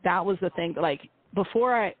 And so that was the thing that, like,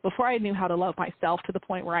 before I knew how to love myself to the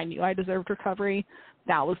point where I knew I deserved recovery,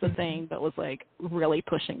 that was the thing that was, like, really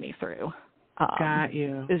pushing me through. Got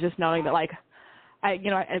you. Is just knowing that, like,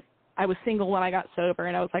 I was single when I got sober,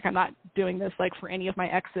 and I was like, I'm not doing this, like, for any of my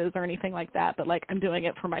exes or anything like that, but, like, I'm doing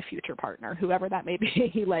it for my future partner, whoever that may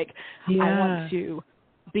be. Like, I want to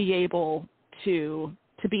be able to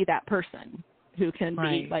be that person who can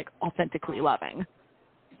be, like, authentically loving.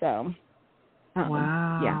 So,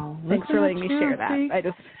 wow. Yeah. Thanks for letting me share that.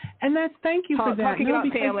 Thank you for that. Talking about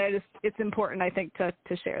family, it's important, I think, to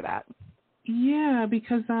share that. Yeah,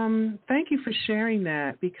 because thank you for sharing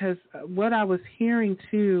that, because what I was hearing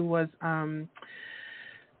too was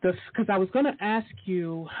because I was going to ask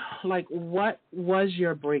you, like, what was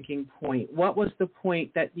your breaking point? What was the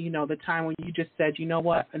point that, you know, the time when you just said, you know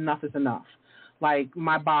what, enough is enough? like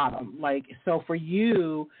my bottom. Like, so for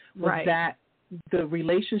you, was that the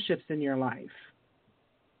relationships in your life?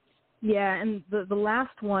 Yeah, and the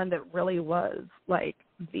last one that really was like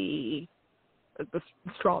the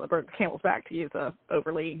straw that broke the camel's back, to use a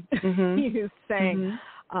overly used saying.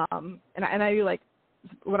 And I do like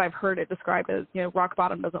what I've heard it described as, you know, rock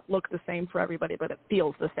bottom doesn't look the same for everybody, but it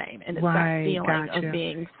feels the same. And it's that feeling of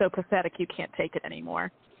being so pathetic you can't take it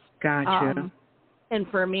anymore. Gotcha. And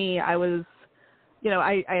for me, I was, you know,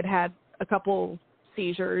 I had a couple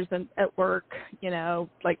seizures at work, you know,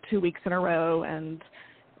 like 2 weeks in a row, and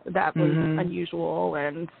that was unusual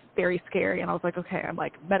and very scary. And I was like, okay, I'm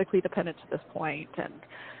like medically dependent to this point. And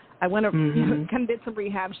I went up, you know, kind of did some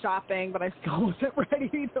rehab shopping, but I still wasn't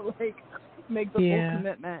ready to like make the full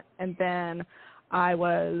commitment. And then I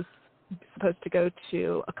was supposed to go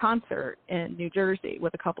to a concert in New Jersey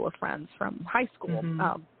with a couple of friends from high school.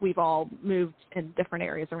 We've all moved in different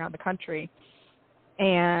areas around the country.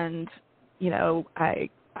 And, you know, I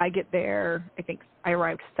get there, I think I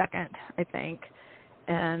arrived second,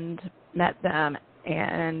 and met them.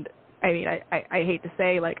 And I mean, I hate to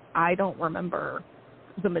say, like, I don't remember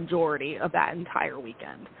the majority of that entire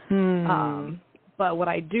weekend. But what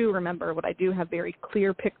I do remember, what I do have very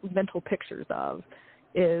clear mental pictures of,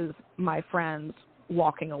 is my friends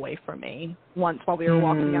walking away from me, once while we were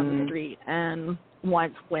walking down the street, and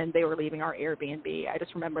once when they were leaving our Airbnb. I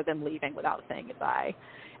just remember them leaving without saying goodbye.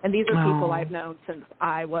 And these are people I've known since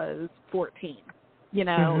I was 14, you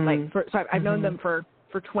know, so I've known them for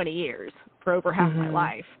 20 years, for over half my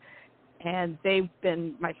life. And they've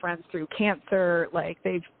been my friends through cancer. Like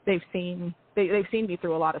they've seen me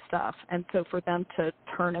through a lot of stuff. And so for them to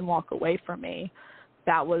turn and walk away from me,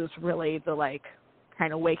 that was really the like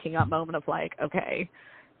kind of waking up moment of like, okay,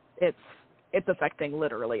 it's affecting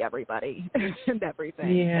literally everybody and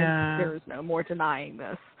everything. And there's no more denying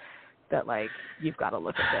this, that like, you've got to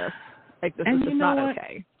look at this. Like this is just not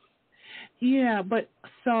okay. Yeah, but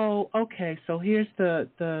so here's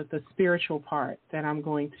the spiritual part that I'm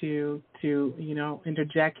going to you know,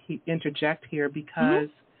 interject here, because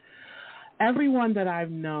everyone that I've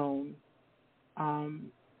known,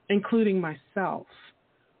 including myself,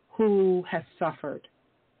 who has suffered,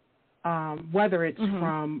 whether it's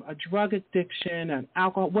from a drug addiction, an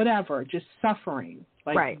alcohol, whatever, just suffering.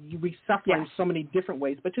 Like we suffer in so many different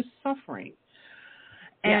ways, but just suffering.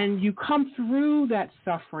 And you come through that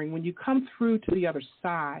suffering, when you come through to the other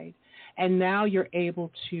side, and now you're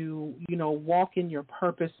able to, you know, walk in your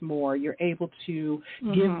purpose more. You're able to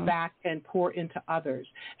give back and pour into others.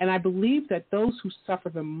 And I believe that those who suffer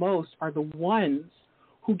the most are the ones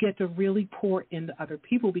who get to really pour into other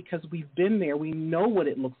people, because we've been there. We know what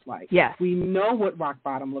it looks like. Yes. We know what rock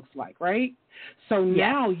bottom looks like, right? So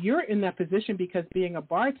now you're in that position, because being a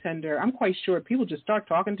bartender, I'm quite sure people just start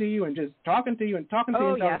talking to you and just talking to you and talking to you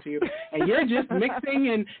and talking to you. And you're just mixing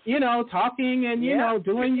and, you know, talking and, you know,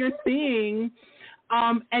 doing your thing.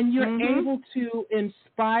 And you're able to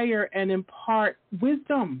inspire and impart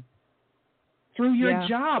wisdom through your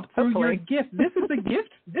job, through your gift. This is a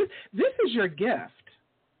gift. This is your gift.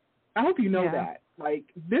 I hope you know that. Like,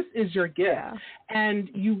 this is your gift. And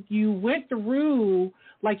you went through,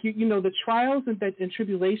 like, you know, the trials and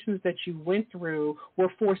tribulations that you went through were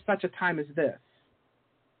for such a time as this.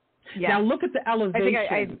 Now look at the elevation.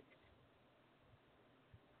 I think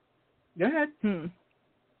Go ahead.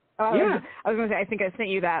 I was going to say, I think I sent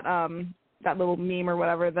you that that little meme or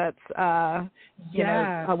whatever that's, you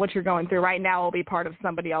know, what you're going through right now will be part of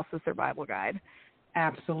somebody else's survival guide.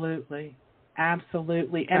 Absolutely.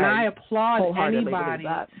 Absolutely. And I applaud anybody.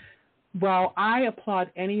 Well, I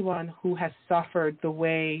applaud anyone who has suffered the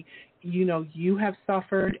way, you know, you have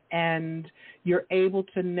suffered, and you're able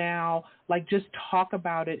to now, like, just talk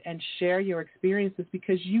about it and share your experiences,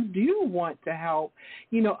 because you do want to help,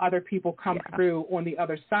 you know, other people come through on the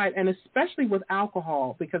other side, and especially with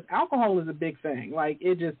alcohol, because alcohol is a big thing. Like,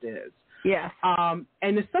 it just is. Yes. And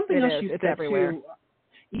it's something else you said everywhere. Too.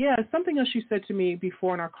 Yeah, something else you said to me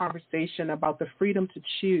before in our conversation about the freedom to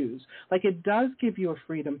choose. Like, it does give you a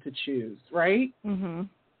freedom to choose, right?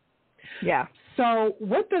 Yeah. So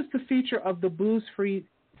what does the future of the booze-free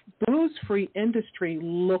industry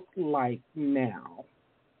look like now?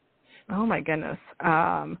 Oh, my goodness.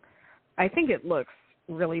 I think it looks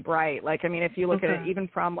really bright. Like, I mean, if you look at it even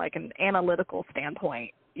from, like, an analytical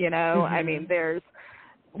standpoint, you know, I mean, there's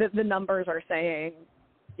the numbers are saying,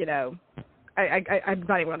 you know, I'm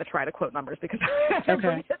not even going to try to quote numbers because I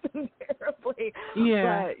forget them terribly.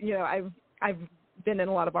 Yeah. But, you know, I've been in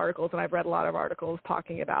a lot of articles, and I've read a lot of articles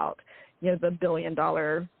talking about, you know, the $1 billion,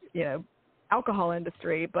 you know, alcohol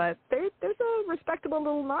industry. But there's a respectable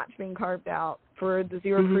little notch being carved out for the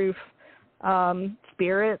zero proof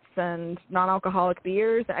spirits and non-alcoholic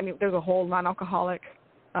beers. I mean, there's a whole non-alcoholic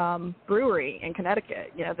brewery in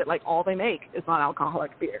Connecticut, you know, that like all they make is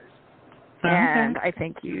non-alcoholic beers. Okay. And I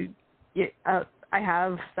think I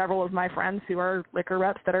have several of my friends who are liquor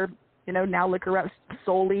reps that are, you know, now liquor reps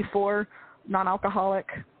solely for non-alcoholic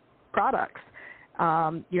products.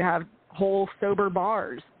 You have whole sober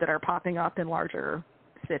bars that are popping up in larger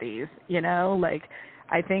cities, you know, like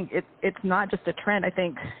I think it's not just a trend. I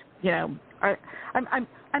think, you know,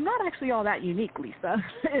 I'm not actually all that unique, Lisa,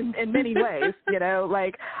 in many ways, you know,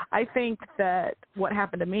 like I think that what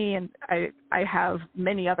happened to me, and I have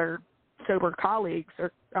many other sober colleagues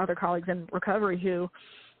or other colleagues in recovery who,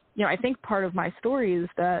 you know, I think part of my story is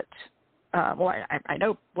that, I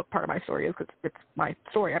know what part of my story is because it's my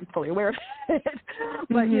story. I'm fully aware of it.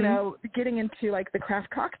 But, you know, getting into like the craft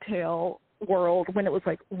cocktail world when it was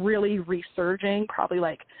like really resurging, probably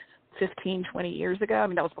like 15, 20 years ago. I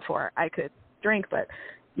mean, that was before I could drink, but,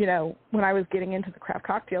 you know, when I was getting into the craft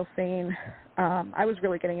cocktail scene, I was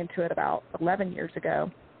really getting into it about 11 years ago.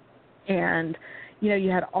 And, you know,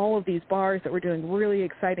 you had all of these bars that were doing really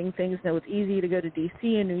exciting things, and it was easy to go to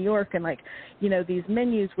D.C. and New York and, like, you know, these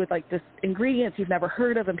menus with, like, this ingredients you've never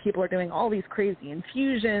heard of, and people are doing all these crazy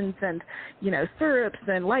infusions and, you know, syrups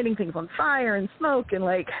and lighting things on fire and smoke and,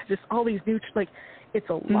 like, just all these new, like, it's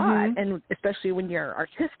a lot, and especially when you're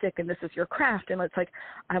artistic and this is your craft, and it's like,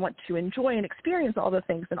 I want to enjoy and experience all the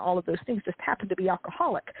things, and all of those things just happen to be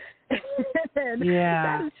alcoholic. And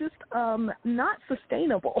that is just not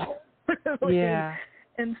sustainable. Yeah.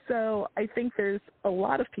 And so I think there's a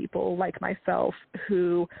lot of people like myself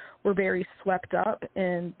who were very swept up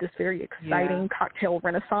in this very exciting cocktail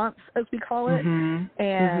renaissance, as we call it.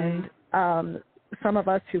 And some of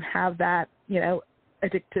us who have that, you know,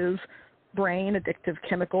 addictive brain, addictive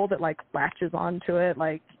chemical that like latches onto it,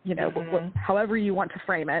 like, you know, however you want to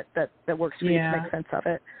frame it, that works for you to make sense of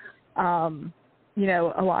it. You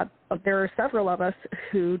know, there are several of us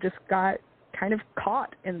who just got kind of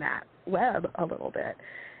caught in that web a little bit.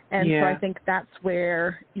 And so I think that's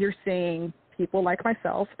where you're seeing people like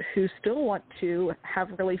myself who still want to have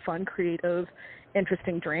really fun, creative,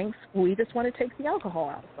 interesting drinks. We just want to take the alcohol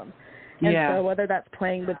out of them. And so whether that's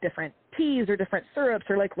playing with different teas or different syrups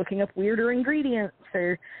or like looking up weirder ingredients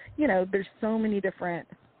or, you know, there's so many different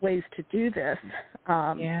ways to do this. So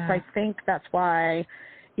I think that's why,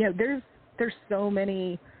 you know, there's so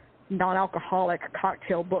many non-alcoholic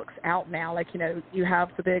cocktail books out now. Like, you know, you have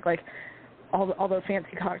the big, like, all the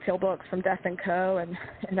fancy cocktail books from Death & Co.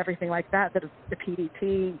 and everything like that is the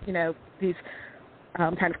PDT, you know, these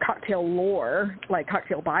kind of cocktail lore, like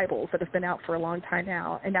cocktail Bibles that have been out for a long time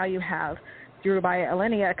now. And now you have Drew by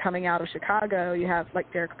Elenia coming out of Chicago. You have,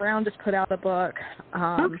 like, Derek Brown just put out a book.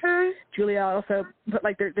 Julia also, but,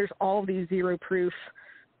 like, there's all these zero-proof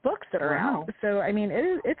books that are out. So, I mean,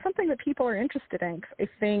 it's something that people are interested in. I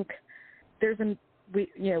think there's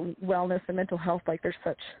wellness and mental health, like, there's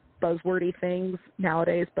such buzzwordy things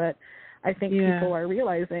nowadays, but I think people are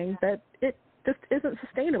realizing that it just isn't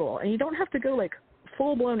sustainable, and you don't have to go, like,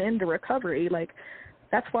 full-blown into recovery. Like,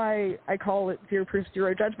 that's why I call it zero proof,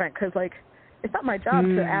 zero judgment, because, like, it's not my job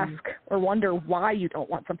to ask or wonder why you don't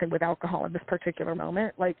want something with alcohol in this particular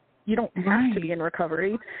moment. Like, you don't have to be in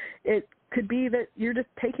recovery. It could be that you're just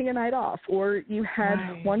taking a night off, or you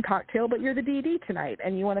had one cocktail, but you're the DD tonight,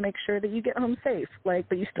 and you want to make sure that you get home safe, like,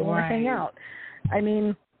 but you still want to hang out. I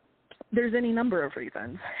mean, there's any number of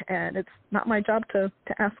reasons, and it's not my job to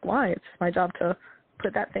ask why. It's my job to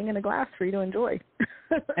put that thing in a glass for you to enjoy.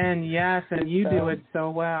 And you do it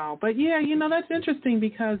so well. But, yeah, you know, that's interesting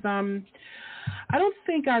because I don't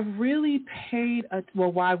think I've really paid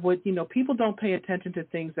why would, you know, people don't pay attention to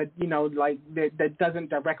things that, you know, like that doesn't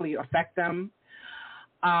directly affect them.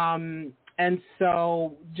 And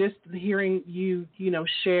so just hearing you, you know,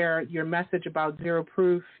 share your message about zero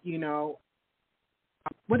proof, you know,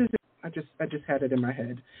 what is it? I just had it in my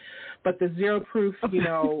head. But the zero proof, you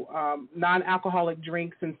know, non-alcoholic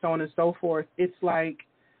drinks and so on and so forth, it's like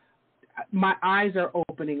my eyes are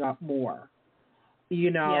opening up more, you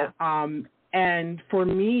know. And for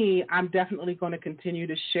me, I'm definitely going to continue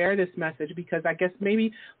to share this message because I guess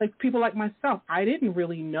maybe like people like myself, I didn't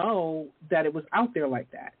really know that it was out there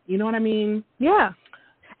like that. You know what I mean? Yeah.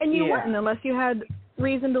 And you wouldn't unless you had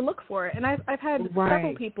reason to look for it. And I've had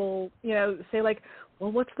several people, you know, say like,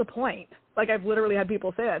 well, what's the point? Like, I've literally had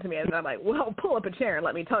people say that to me, and I'm like, well, pull up a chair and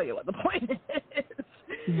let me tell you what the point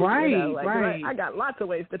is. Right, you know, like, right. I got lots of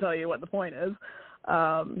ways to tell you what the point is.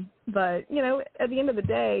 But, you know, at the end of the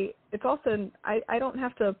day, it's also, I don't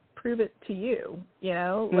have to prove it to you, you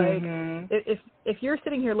know? Like, if you're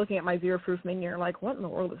sitting here looking at my zero proof menu, you're like, what in the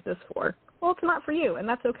world is this for? Well, it's not for you, and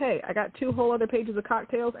that's okay. I got 2 whole other pages of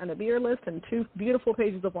cocktails and a beer list and 2 beautiful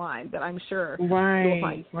pages of wine that I'm sure you'll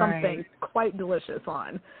find something quite delicious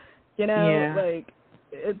on. You know, like,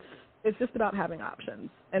 it's just about having options,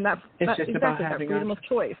 and that's just exactly about that having freedom of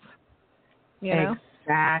choice. You know?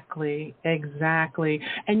 Exactly.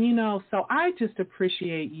 And, you know, so I just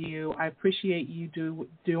appreciate you. I appreciate you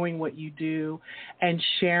doing what you do and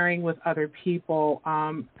sharing with other people,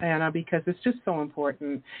 Anna, because it's just so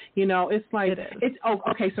important. You know, it's like,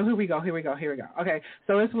 so here we go. Okay,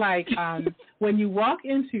 so it's like when you walk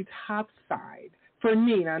into Topside, for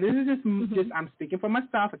me, now this is just I'm speaking for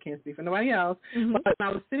myself. I can't speak for nobody else. But when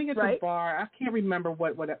I was sitting at the bar, I can't remember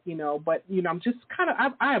what you know, but you know, I'm just kind of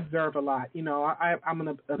I observe a lot. You know, I'm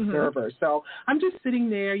an observer, so I'm just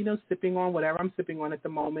sitting there, you know, sipping on whatever I'm sipping on at the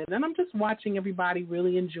moment, and I'm just watching everybody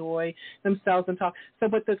really enjoy themselves and talk. So,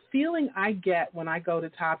 but the feeling I get when I go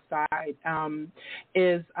to Topside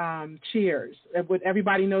is cheers. When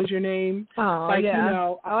everybody knows your name. Oh, like, yeah. You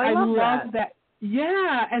know, I love that.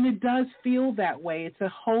 Yeah, and it does feel that way. It's a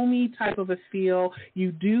homey type of a feel.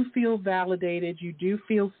 You do feel validated. You do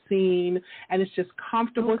feel seen, and it's just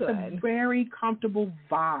comfortable. It's a very comfortable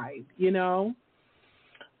vibe, you know?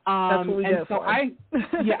 That's what we go for. I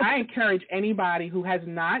encourage anybody who has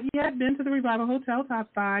not yet been to the Revival Hotel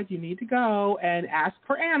Topside, you need to go and ask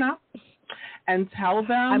for Anna and tell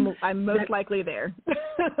them. I'm most likely there.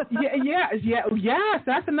 Yes,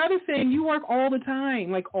 that's another thing. You work all the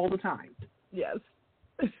time, like all the time. Yes,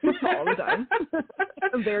 all the time.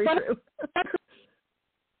 Very true.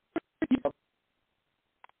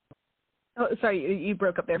 Oh, sorry, you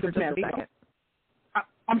broke up there for just a second.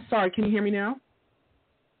 I'm sorry, can you hear me now?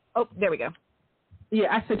 Oh, there we go. Yeah,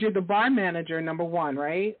 I said you're the bar manager, number 1,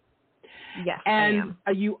 right? Yes, and I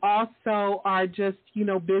am. You also are just, you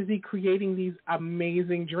know, busy creating these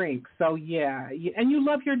amazing drinks. So, and you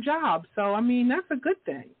love your job. So, I mean, that's a good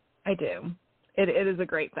thing. I do. It is a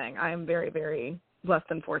great thing. I am very, very blessed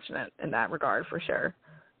and fortunate in that regard, for sure.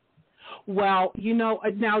 Well, you know,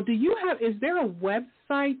 now, is there a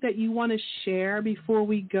website that you want to share before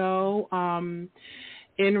we go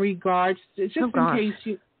in regards to,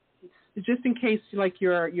 just in case like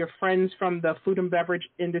your friends from the food and beverage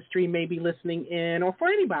industry may be listening in, or for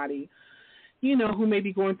anybody, you know, who may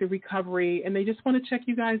be going through recovery and they just want to check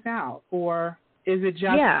you guys out? Or is it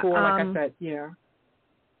just for, like I said,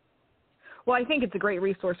 Well, I think it's a great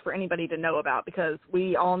resource for anybody to know about, because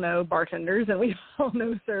we all know bartenders and we all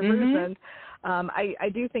know servers. And I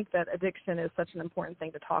do think that addiction is such an important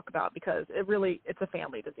thing to talk about, because it's a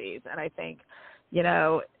family disease. And I think, you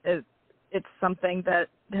know, it's something that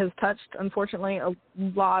has touched, unfortunately, a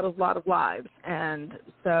lot of lives. And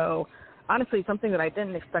so, honestly, something that I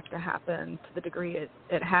didn't expect to happen to the degree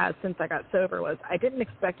it has since I got sober was I didn't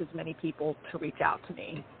expect as many people to reach out to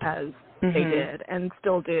me as they did and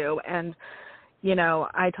still do. And, you know,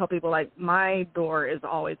 I tell people, like, my door is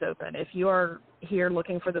always open. If you're here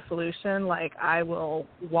looking for the solution, like, I will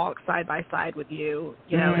walk side by side with you,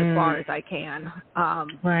 you know, as far as I can. Now,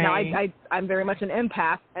 I'm very much an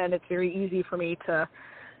empath, and it's very easy for me to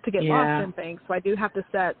get lost in things. So I do have to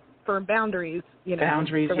set firm boundaries, you know,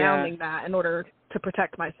 surrounding that in order to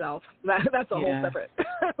protect myself. That's a whole separate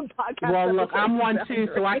podcast. Well, look, I'm one too,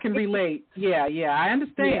 so I can relate. I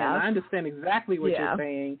understand. Yeah. I understand exactly what you're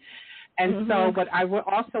saying. And so, but I would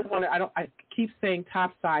also want to, I keep saying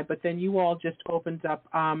Topside, but then you all just opened up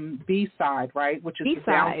B-Side, right? Which is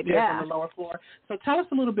the downstairs on the lower floor. So tell us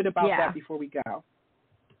a little bit about that before we go.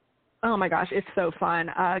 Oh, my gosh, it's so fun.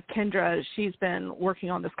 Kendra, she's been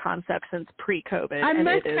working on this concept since pre-COVID. I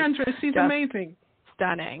met Kendra. She's amazing.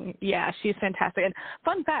 Stunning. Yeah, she's fantastic. And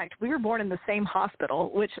fun fact, we were born in the same hospital,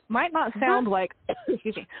 which might not sound like,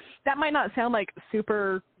 excuse me, that might not sound like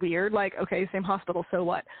super weird, like, okay, same hospital, so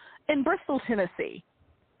what? In Bristol, Tennessee.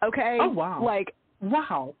 Okay? Oh, wow. Like,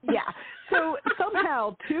 wow. Yeah. So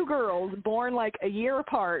somehow 2 girls born like a year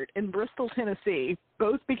apart in Bristol, Tennessee,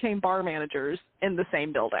 both became bar managers in the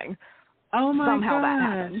same building. Oh, my Somehow gosh. that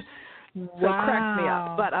happened. So it cracked me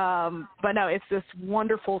up. But no, it's this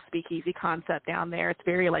wonderful speakeasy concept down there. It's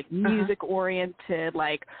very like music oriented,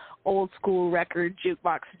 like old school record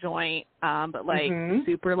jukebox joint, but like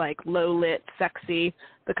super like low lit, sexy.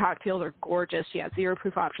 The cocktails are gorgeous. She has zero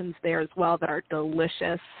proof options there as well that are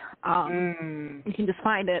delicious. You can just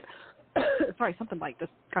find it. Sorry, something like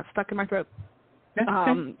just got stuck in my throat.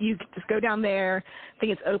 You just go down there. I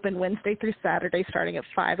think it's open Wednesday through Saturday starting at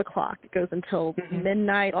 5 o'clock. It goes until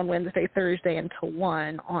midnight on Wednesday, Thursday, until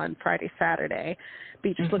 1 on Friday, Saturday. But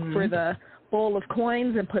you just look for the bowl of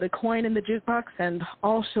coins and put a coin in the jukebox, and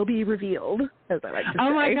all shall be revealed, as I like to say.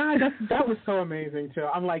 Oh, my God, that was so amazing, too.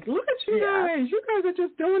 I'm like, look at you guys. You guys are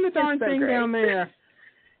just doing the darn thing great. Down there.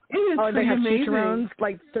 It is and they have amazing. chicharrones,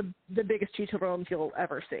 like the biggest chicharrones you'll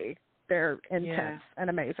ever see. They're intense and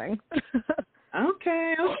amazing.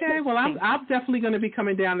 Okay. Well, I'm definitely going to be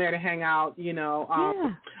coming down there to hang out.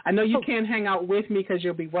 I know you can't hang out with me because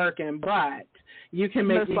you'll be working, but you can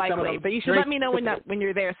make most likely. But you should let me know when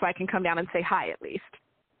you're there so I can come down and say hi at least.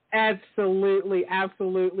 Absolutely.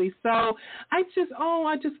 So I just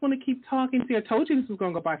want to keep talking to you. I told you this was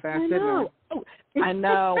going to go by fast, didn't I? Oh, I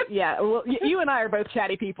know. Yeah. Well, you and I are both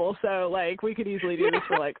chatty people, so like we could easily do this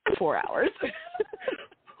for like 4 hours.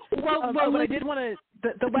 Well, but I did want to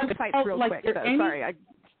the websites real quick. So, sorry,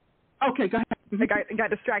 okay, go ahead. I got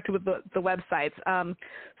distracted with the websites.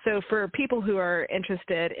 So for people who are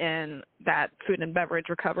interested in that food and beverage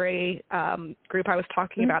recovery group I was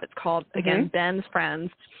talking about, it's called again Ben's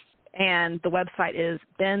Friends, and the website is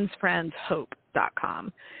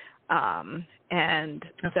bensfriendshope.com. And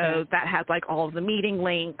so that has like all of the meeting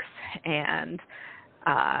links and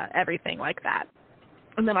everything like that.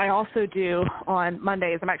 And then I also do on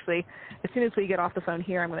Mondays, I'm actually, as soon as we get off the phone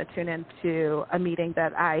here, I'm going to tune into a meeting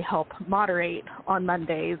that I help moderate on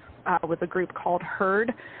Mondays with a group called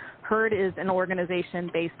HERD. HERD is an organization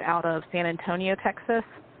based out of San Antonio, Texas,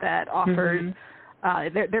 that offers,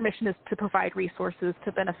 their mission is to provide resources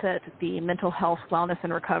to benefit the mental health, wellness,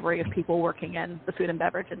 and recovery of people working in the food and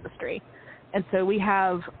beverage industry. And so we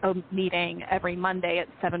have a meeting every Monday at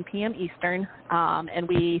 7 p.m. Eastern, and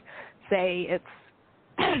we say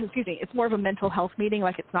it's more of a mental health meeting,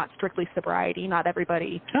 like it's not strictly sobriety. Not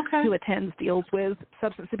everybody who attends deals with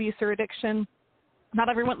substance abuse or addiction. Not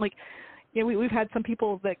everyone, we've had some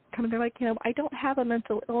people that come and they're like, I don't have a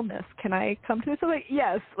mental illness. Can I come to this? So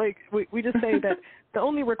yes, we just say that the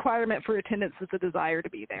only requirement for attendance is a desire to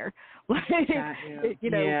be there. We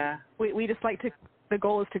just like to, the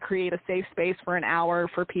goal is to create a safe space for an hour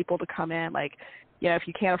for people to come in, if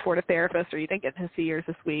you can't afford a therapist or you didn't get to see yours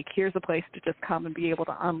this week, here's a place to just come and be able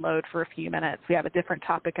to unload for a few minutes. We have a different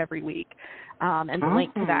topic every week. And the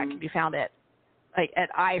link to that can be found at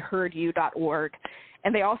iheardyou.org.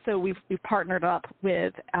 And they also, we've partnered up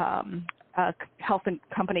with a health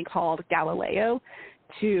company called Galileo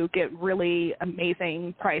to get really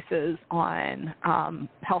amazing prices on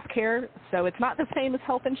healthcare. So it's not the same as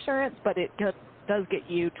health insurance, but it does get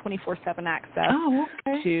you 24/7 access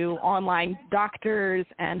to online doctors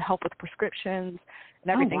and help with prescriptions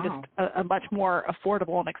and everything. Just a much more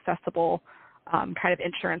affordable and accessible kind of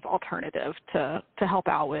insurance alternative to help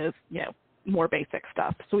out with more basic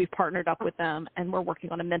stuff. So we've partnered up with them, and we're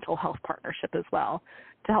working on a mental health partnership as well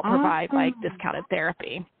to help provide discounted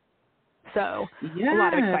therapy. So a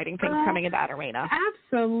lot of exciting things coming in that arena.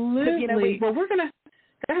 Absolutely. Well, we're gonna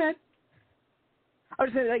go ahead. I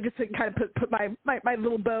was just to kind of put my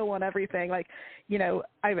little bow on everything. I've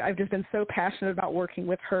just been so passionate about working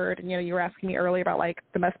with HERD. And, you were asking me earlier about,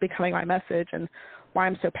 the mess becoming my message and why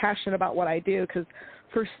I'm so passionate about what I do. Because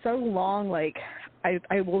for so long, I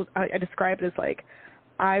describe it as,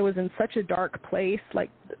 I was in such a dark place.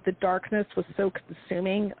 The darkness was so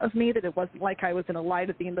consuming of me that it wasn't like I was in a light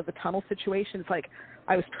at the end of the tunnel situation. It's like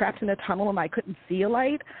I was trapped in a tunnel and I couldn't see a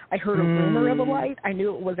light. I heard a rumor of a light. I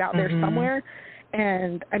knew it was out there somewhere.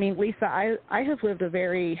 And, Lisa, I have lived a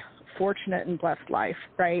very fortunate and blessed life,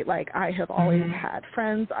 right? I have always had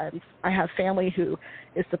friends. I have family who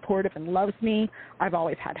is supportive and loves me. I've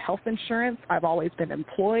always had health insurance. I've always been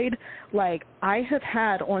employed. I have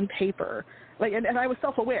had on paper, and I was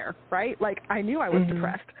self-aware, right? I knew I was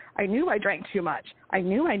depressed. I knew I drank too much. I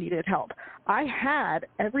knew I needed help. I had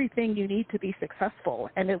everything you need to be successful,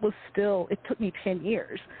 and it took me 10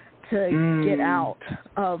 years to get out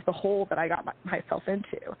of the hole that I got myself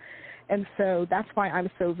into. And so that's why I'm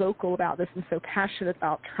so vocal about this and so passionate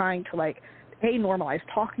about trying to normalize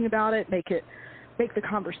talking about it, make the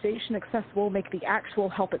conversation accessible, make the actual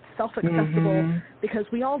help itself accessible, because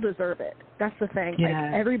we all deserve it. That's the thing.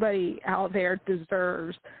 Yes. Everybody out there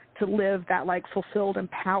deserves to live that fulfilled,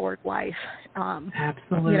 empowered life.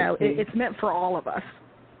 Absolutely. It's meant for all of us.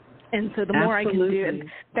 And so the more I can do, and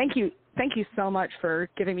thank you so much for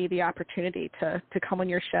giving me the opportunity to come on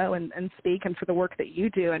your show and speak, and for the work that you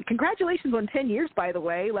do. And congratulations on 10 years, by the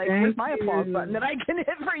way. Where's my applause button that I can hit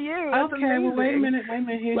for you? That's amazing. Well, wait a minute.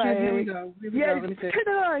 Here we go. Let me see.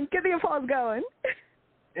 Come on, get the applause going.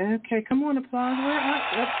 Okay, come on, applause. We're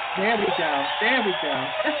up. There we go.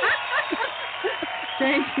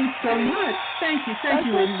 Thank you so much. Thank you,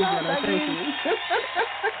 ladies and gentlemen. Thank you.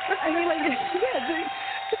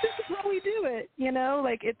 This is how we do it,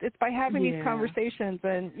 it's by having these conversations.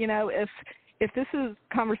 And, if this is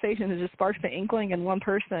conversation that just sparks the inkling in one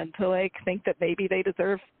person to like think that maybe they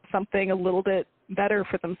deserve something a little bit better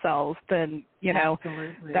for themselves, then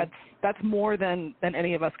Absolutely. that's more than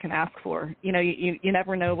any of us can ask for. You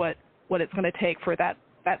never know what it's going to take for that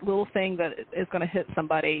little thing that is going to hit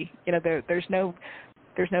somebody. There's no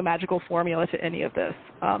magical formula to any of this.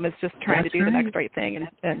 It's just trying to do the next right thing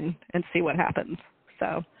and see what happens.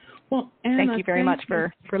 So, well, Anna, thank you very much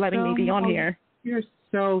for letting me be on here. You're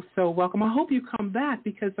so welcome. I hope you come back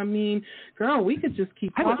because, I mean, girl, we could just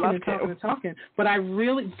keep talking and talking. But I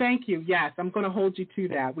really thank you. Yes, I'm going to hold you to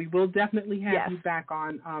that. We will definitely have you back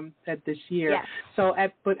on at this year. Yes. So,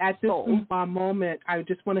 at this moment, I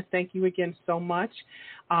just want to thank you again so much.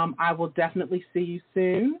 I will definitely see you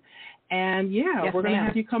soon. And, we're going to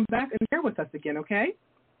have you come back and share with us again, okay?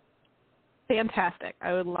 Fantastic.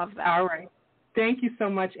 I would love that. All right. Thank you so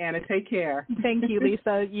much, Anna. Take care. Thank you,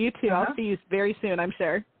 Lisa. You too. I'll see you very soon, I'm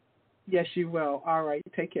sure. Yes, you will. All right.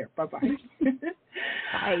 Take care. Bye-bye.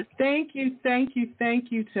 Bye. Thank you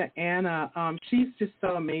to Anna. She's just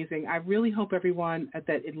so amazing. I really hope everyone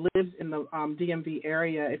that lives in the DMV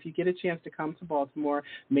area, if you get a chance to come to Baltimore,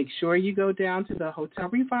 make sure you go down to the Hotel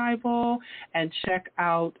Revival and check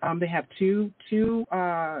out. They have two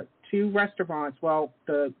restaurants. Well,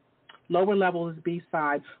 the lower level is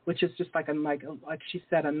B-side, which is just like she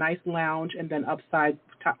said, a nice lounge, and then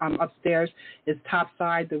upstairs is top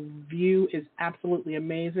side. The view is absolutely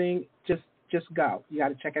amazing. Just go. You got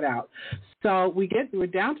to check it out. So we're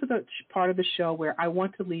down to the part of the show where I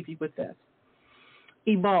want to leave you with this.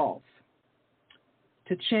 Evolve.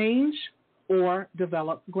 To change or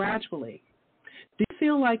develop gradually. Do you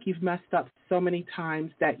feel like you've messed up so many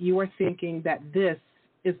times that you are thinking that this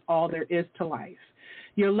is all there is to life?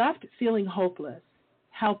 You're left feeling hopeless,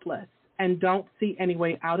 helpless, and don't see any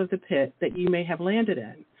way out of the pit that you may have landed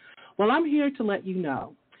in. Well, I'm here to let you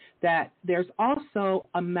know that there's also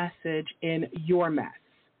a message in your mess.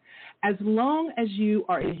 As long as you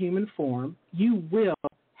are in human form, you will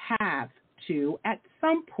have to, at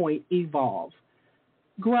some point, evolve,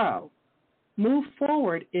 grow, move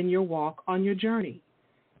forward in your walk on your journey.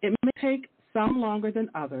 It may take some longer than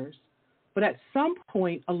others, but at some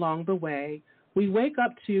point along the way, we wake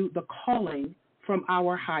up to the calling from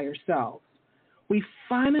our higher selves. We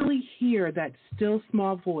finally hear that still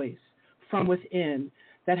small voice from within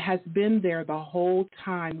that has been there the whole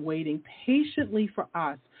time, waiting patiently for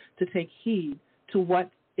us to take heed to what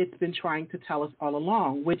it's been trying to tell us all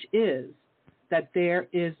along, which is that there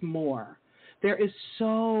is more. There is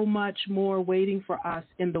so much more waiting for us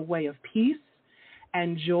in the way of peace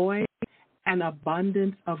and joy and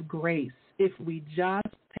abundance of grace if we just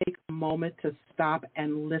take a moment to stop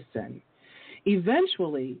and listen.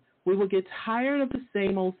 Eventually, we will get tired of the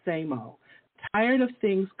same old, tired of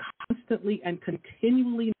things constantly and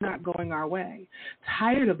continually not going our way,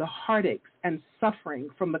 tired of the heartaches and suffering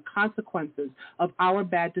from the consequences of our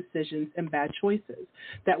bad decisions and bad choices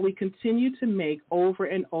that we continue to make over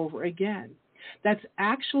and over again. That's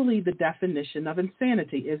actually the definition of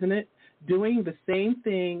insanity, isn't it? Doing the same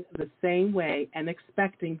thing the same way and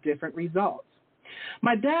expecting different results.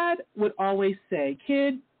 My dad would always say,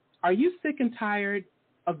 kid, are you sick and tired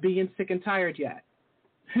of being sick and tired yet?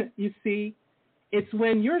 You see, it's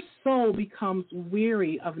when your soul becomes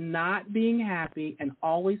weary of not being happy and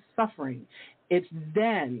always suffering, it's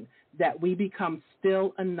then that we become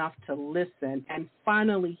still enough to listen and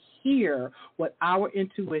finally hear what our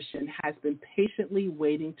intuition has been patiently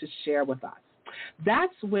waiting to share with us.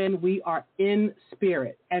 That's when we are in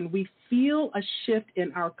spirit and we feel a shift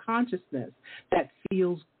in our consciousness that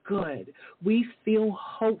feels good. We feel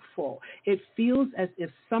hopeful. It feels as if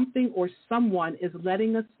something or someone is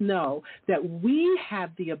letting us know that we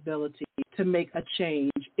have the ability to make a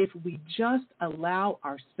change if we just allow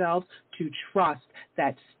ourselves to trust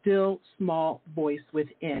that still small voice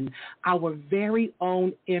within, our very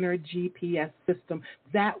own inner GPS system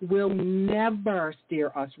that will never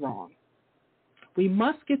steer us wrong. We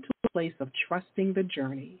must get to a place of trusting the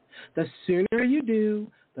journey. The sooner you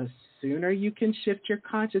do, the sooner you can shift your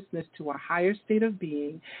consciousness to a higher state of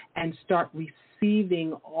being and start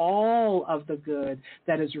receiving all of the good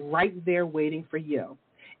that is right there waiting for you.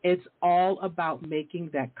 It's all about making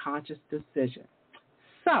that conscious decision.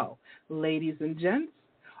 So, ladies and gents,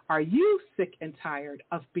 are you sick and tired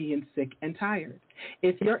of being sick and tired?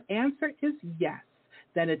 If your answer is yes,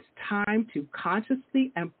 then it's time to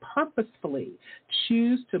consciously and purposefully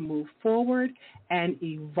choose to move forward and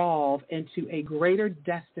evolve into a greater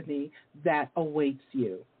destiny that awaits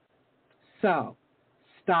you. So,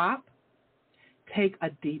 stop, take a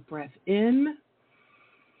deep breath in,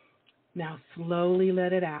 now slowly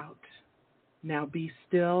let it out. Now be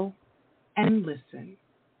still and listen.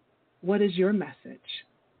 What is your message?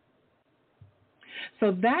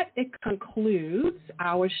 So it concludes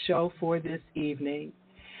our show for this evening.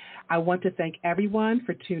 I want to thank everyone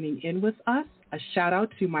for tuning in with us. A shout out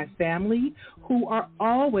to my family who are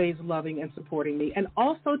always loving and supporting me, and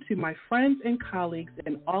also to my friends and colleagues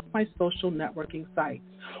in all my social networking sites.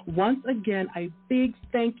 Once again, a big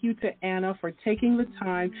thank you to Anna for taking the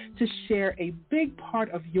time to share a big part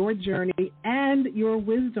of your journey and your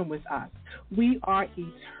wisdom with us. We are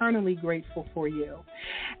eternally grateful for you.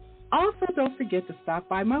 Also, don't forget to stop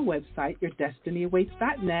by my website,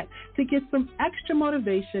 yourdestinyawaits.net, to get some extra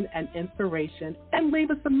motivation and inspiration, and leave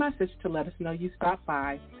us a message to let us know you stopped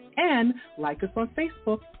by. And like us on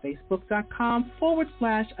Facebook,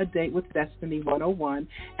 facebook.com/ADateWithDestiny101,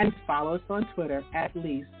 and follow us on Twitter at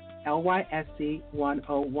least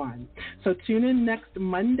LYSE101. So tune in next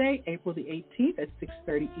Monday, April the 18th at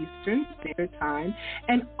 6:30 Eastern Standard Time.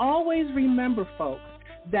 And always remember, folks,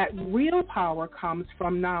 that real power comes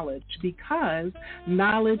from knowledge, because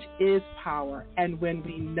knowledge is power. And when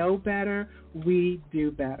we know better, we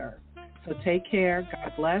do better. So take care,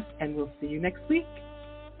 God bless, and we'll see you next week.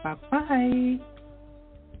 Bye-bye.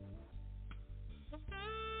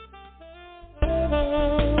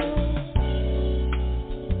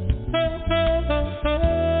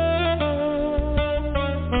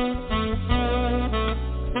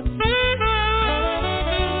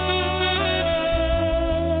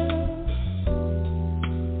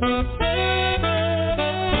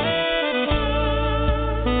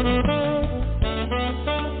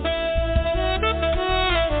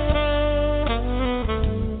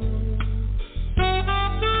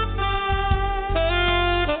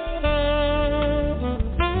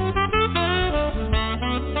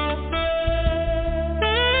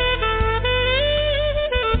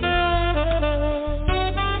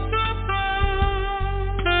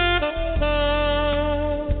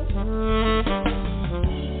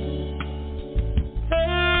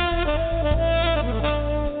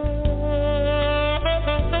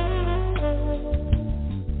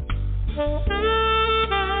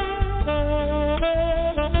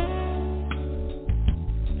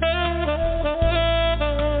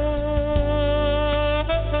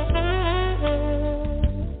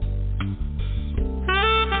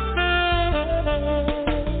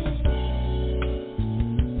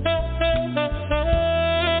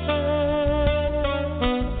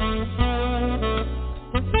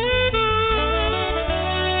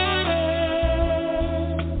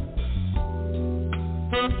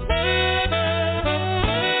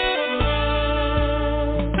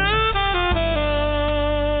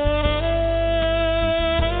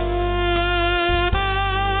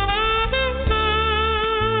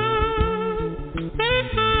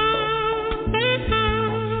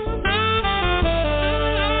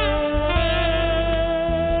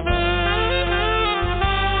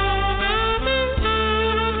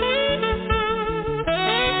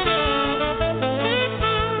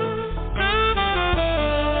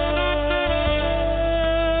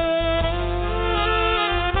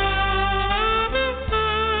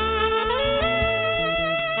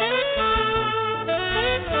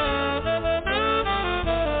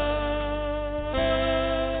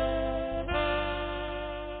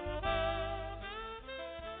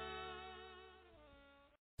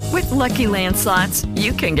 Lucky Land Slots,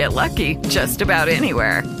 you can get lucky just about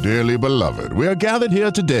anywhere. Dearly beloved, we are gathered here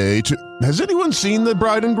today to... Has anyone seen the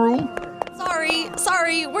bride and groom?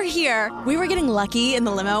 Sorry, we're here. We were getting lucky in the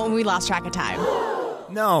limo and we lost track of time.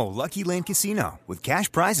 No, Lucky Land Casino, with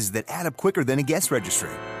cash prizes that add up quicker than a guest registry.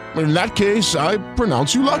 In that case, I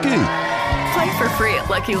pronounce you lucky. Play for free at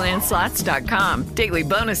LuckyLandSlots.com. Daily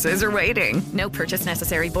bonuses are waiting. No purchase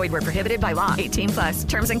necessary. Void where prohibited by law. 18+.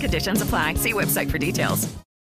 Terms and conditions apply. See website for details.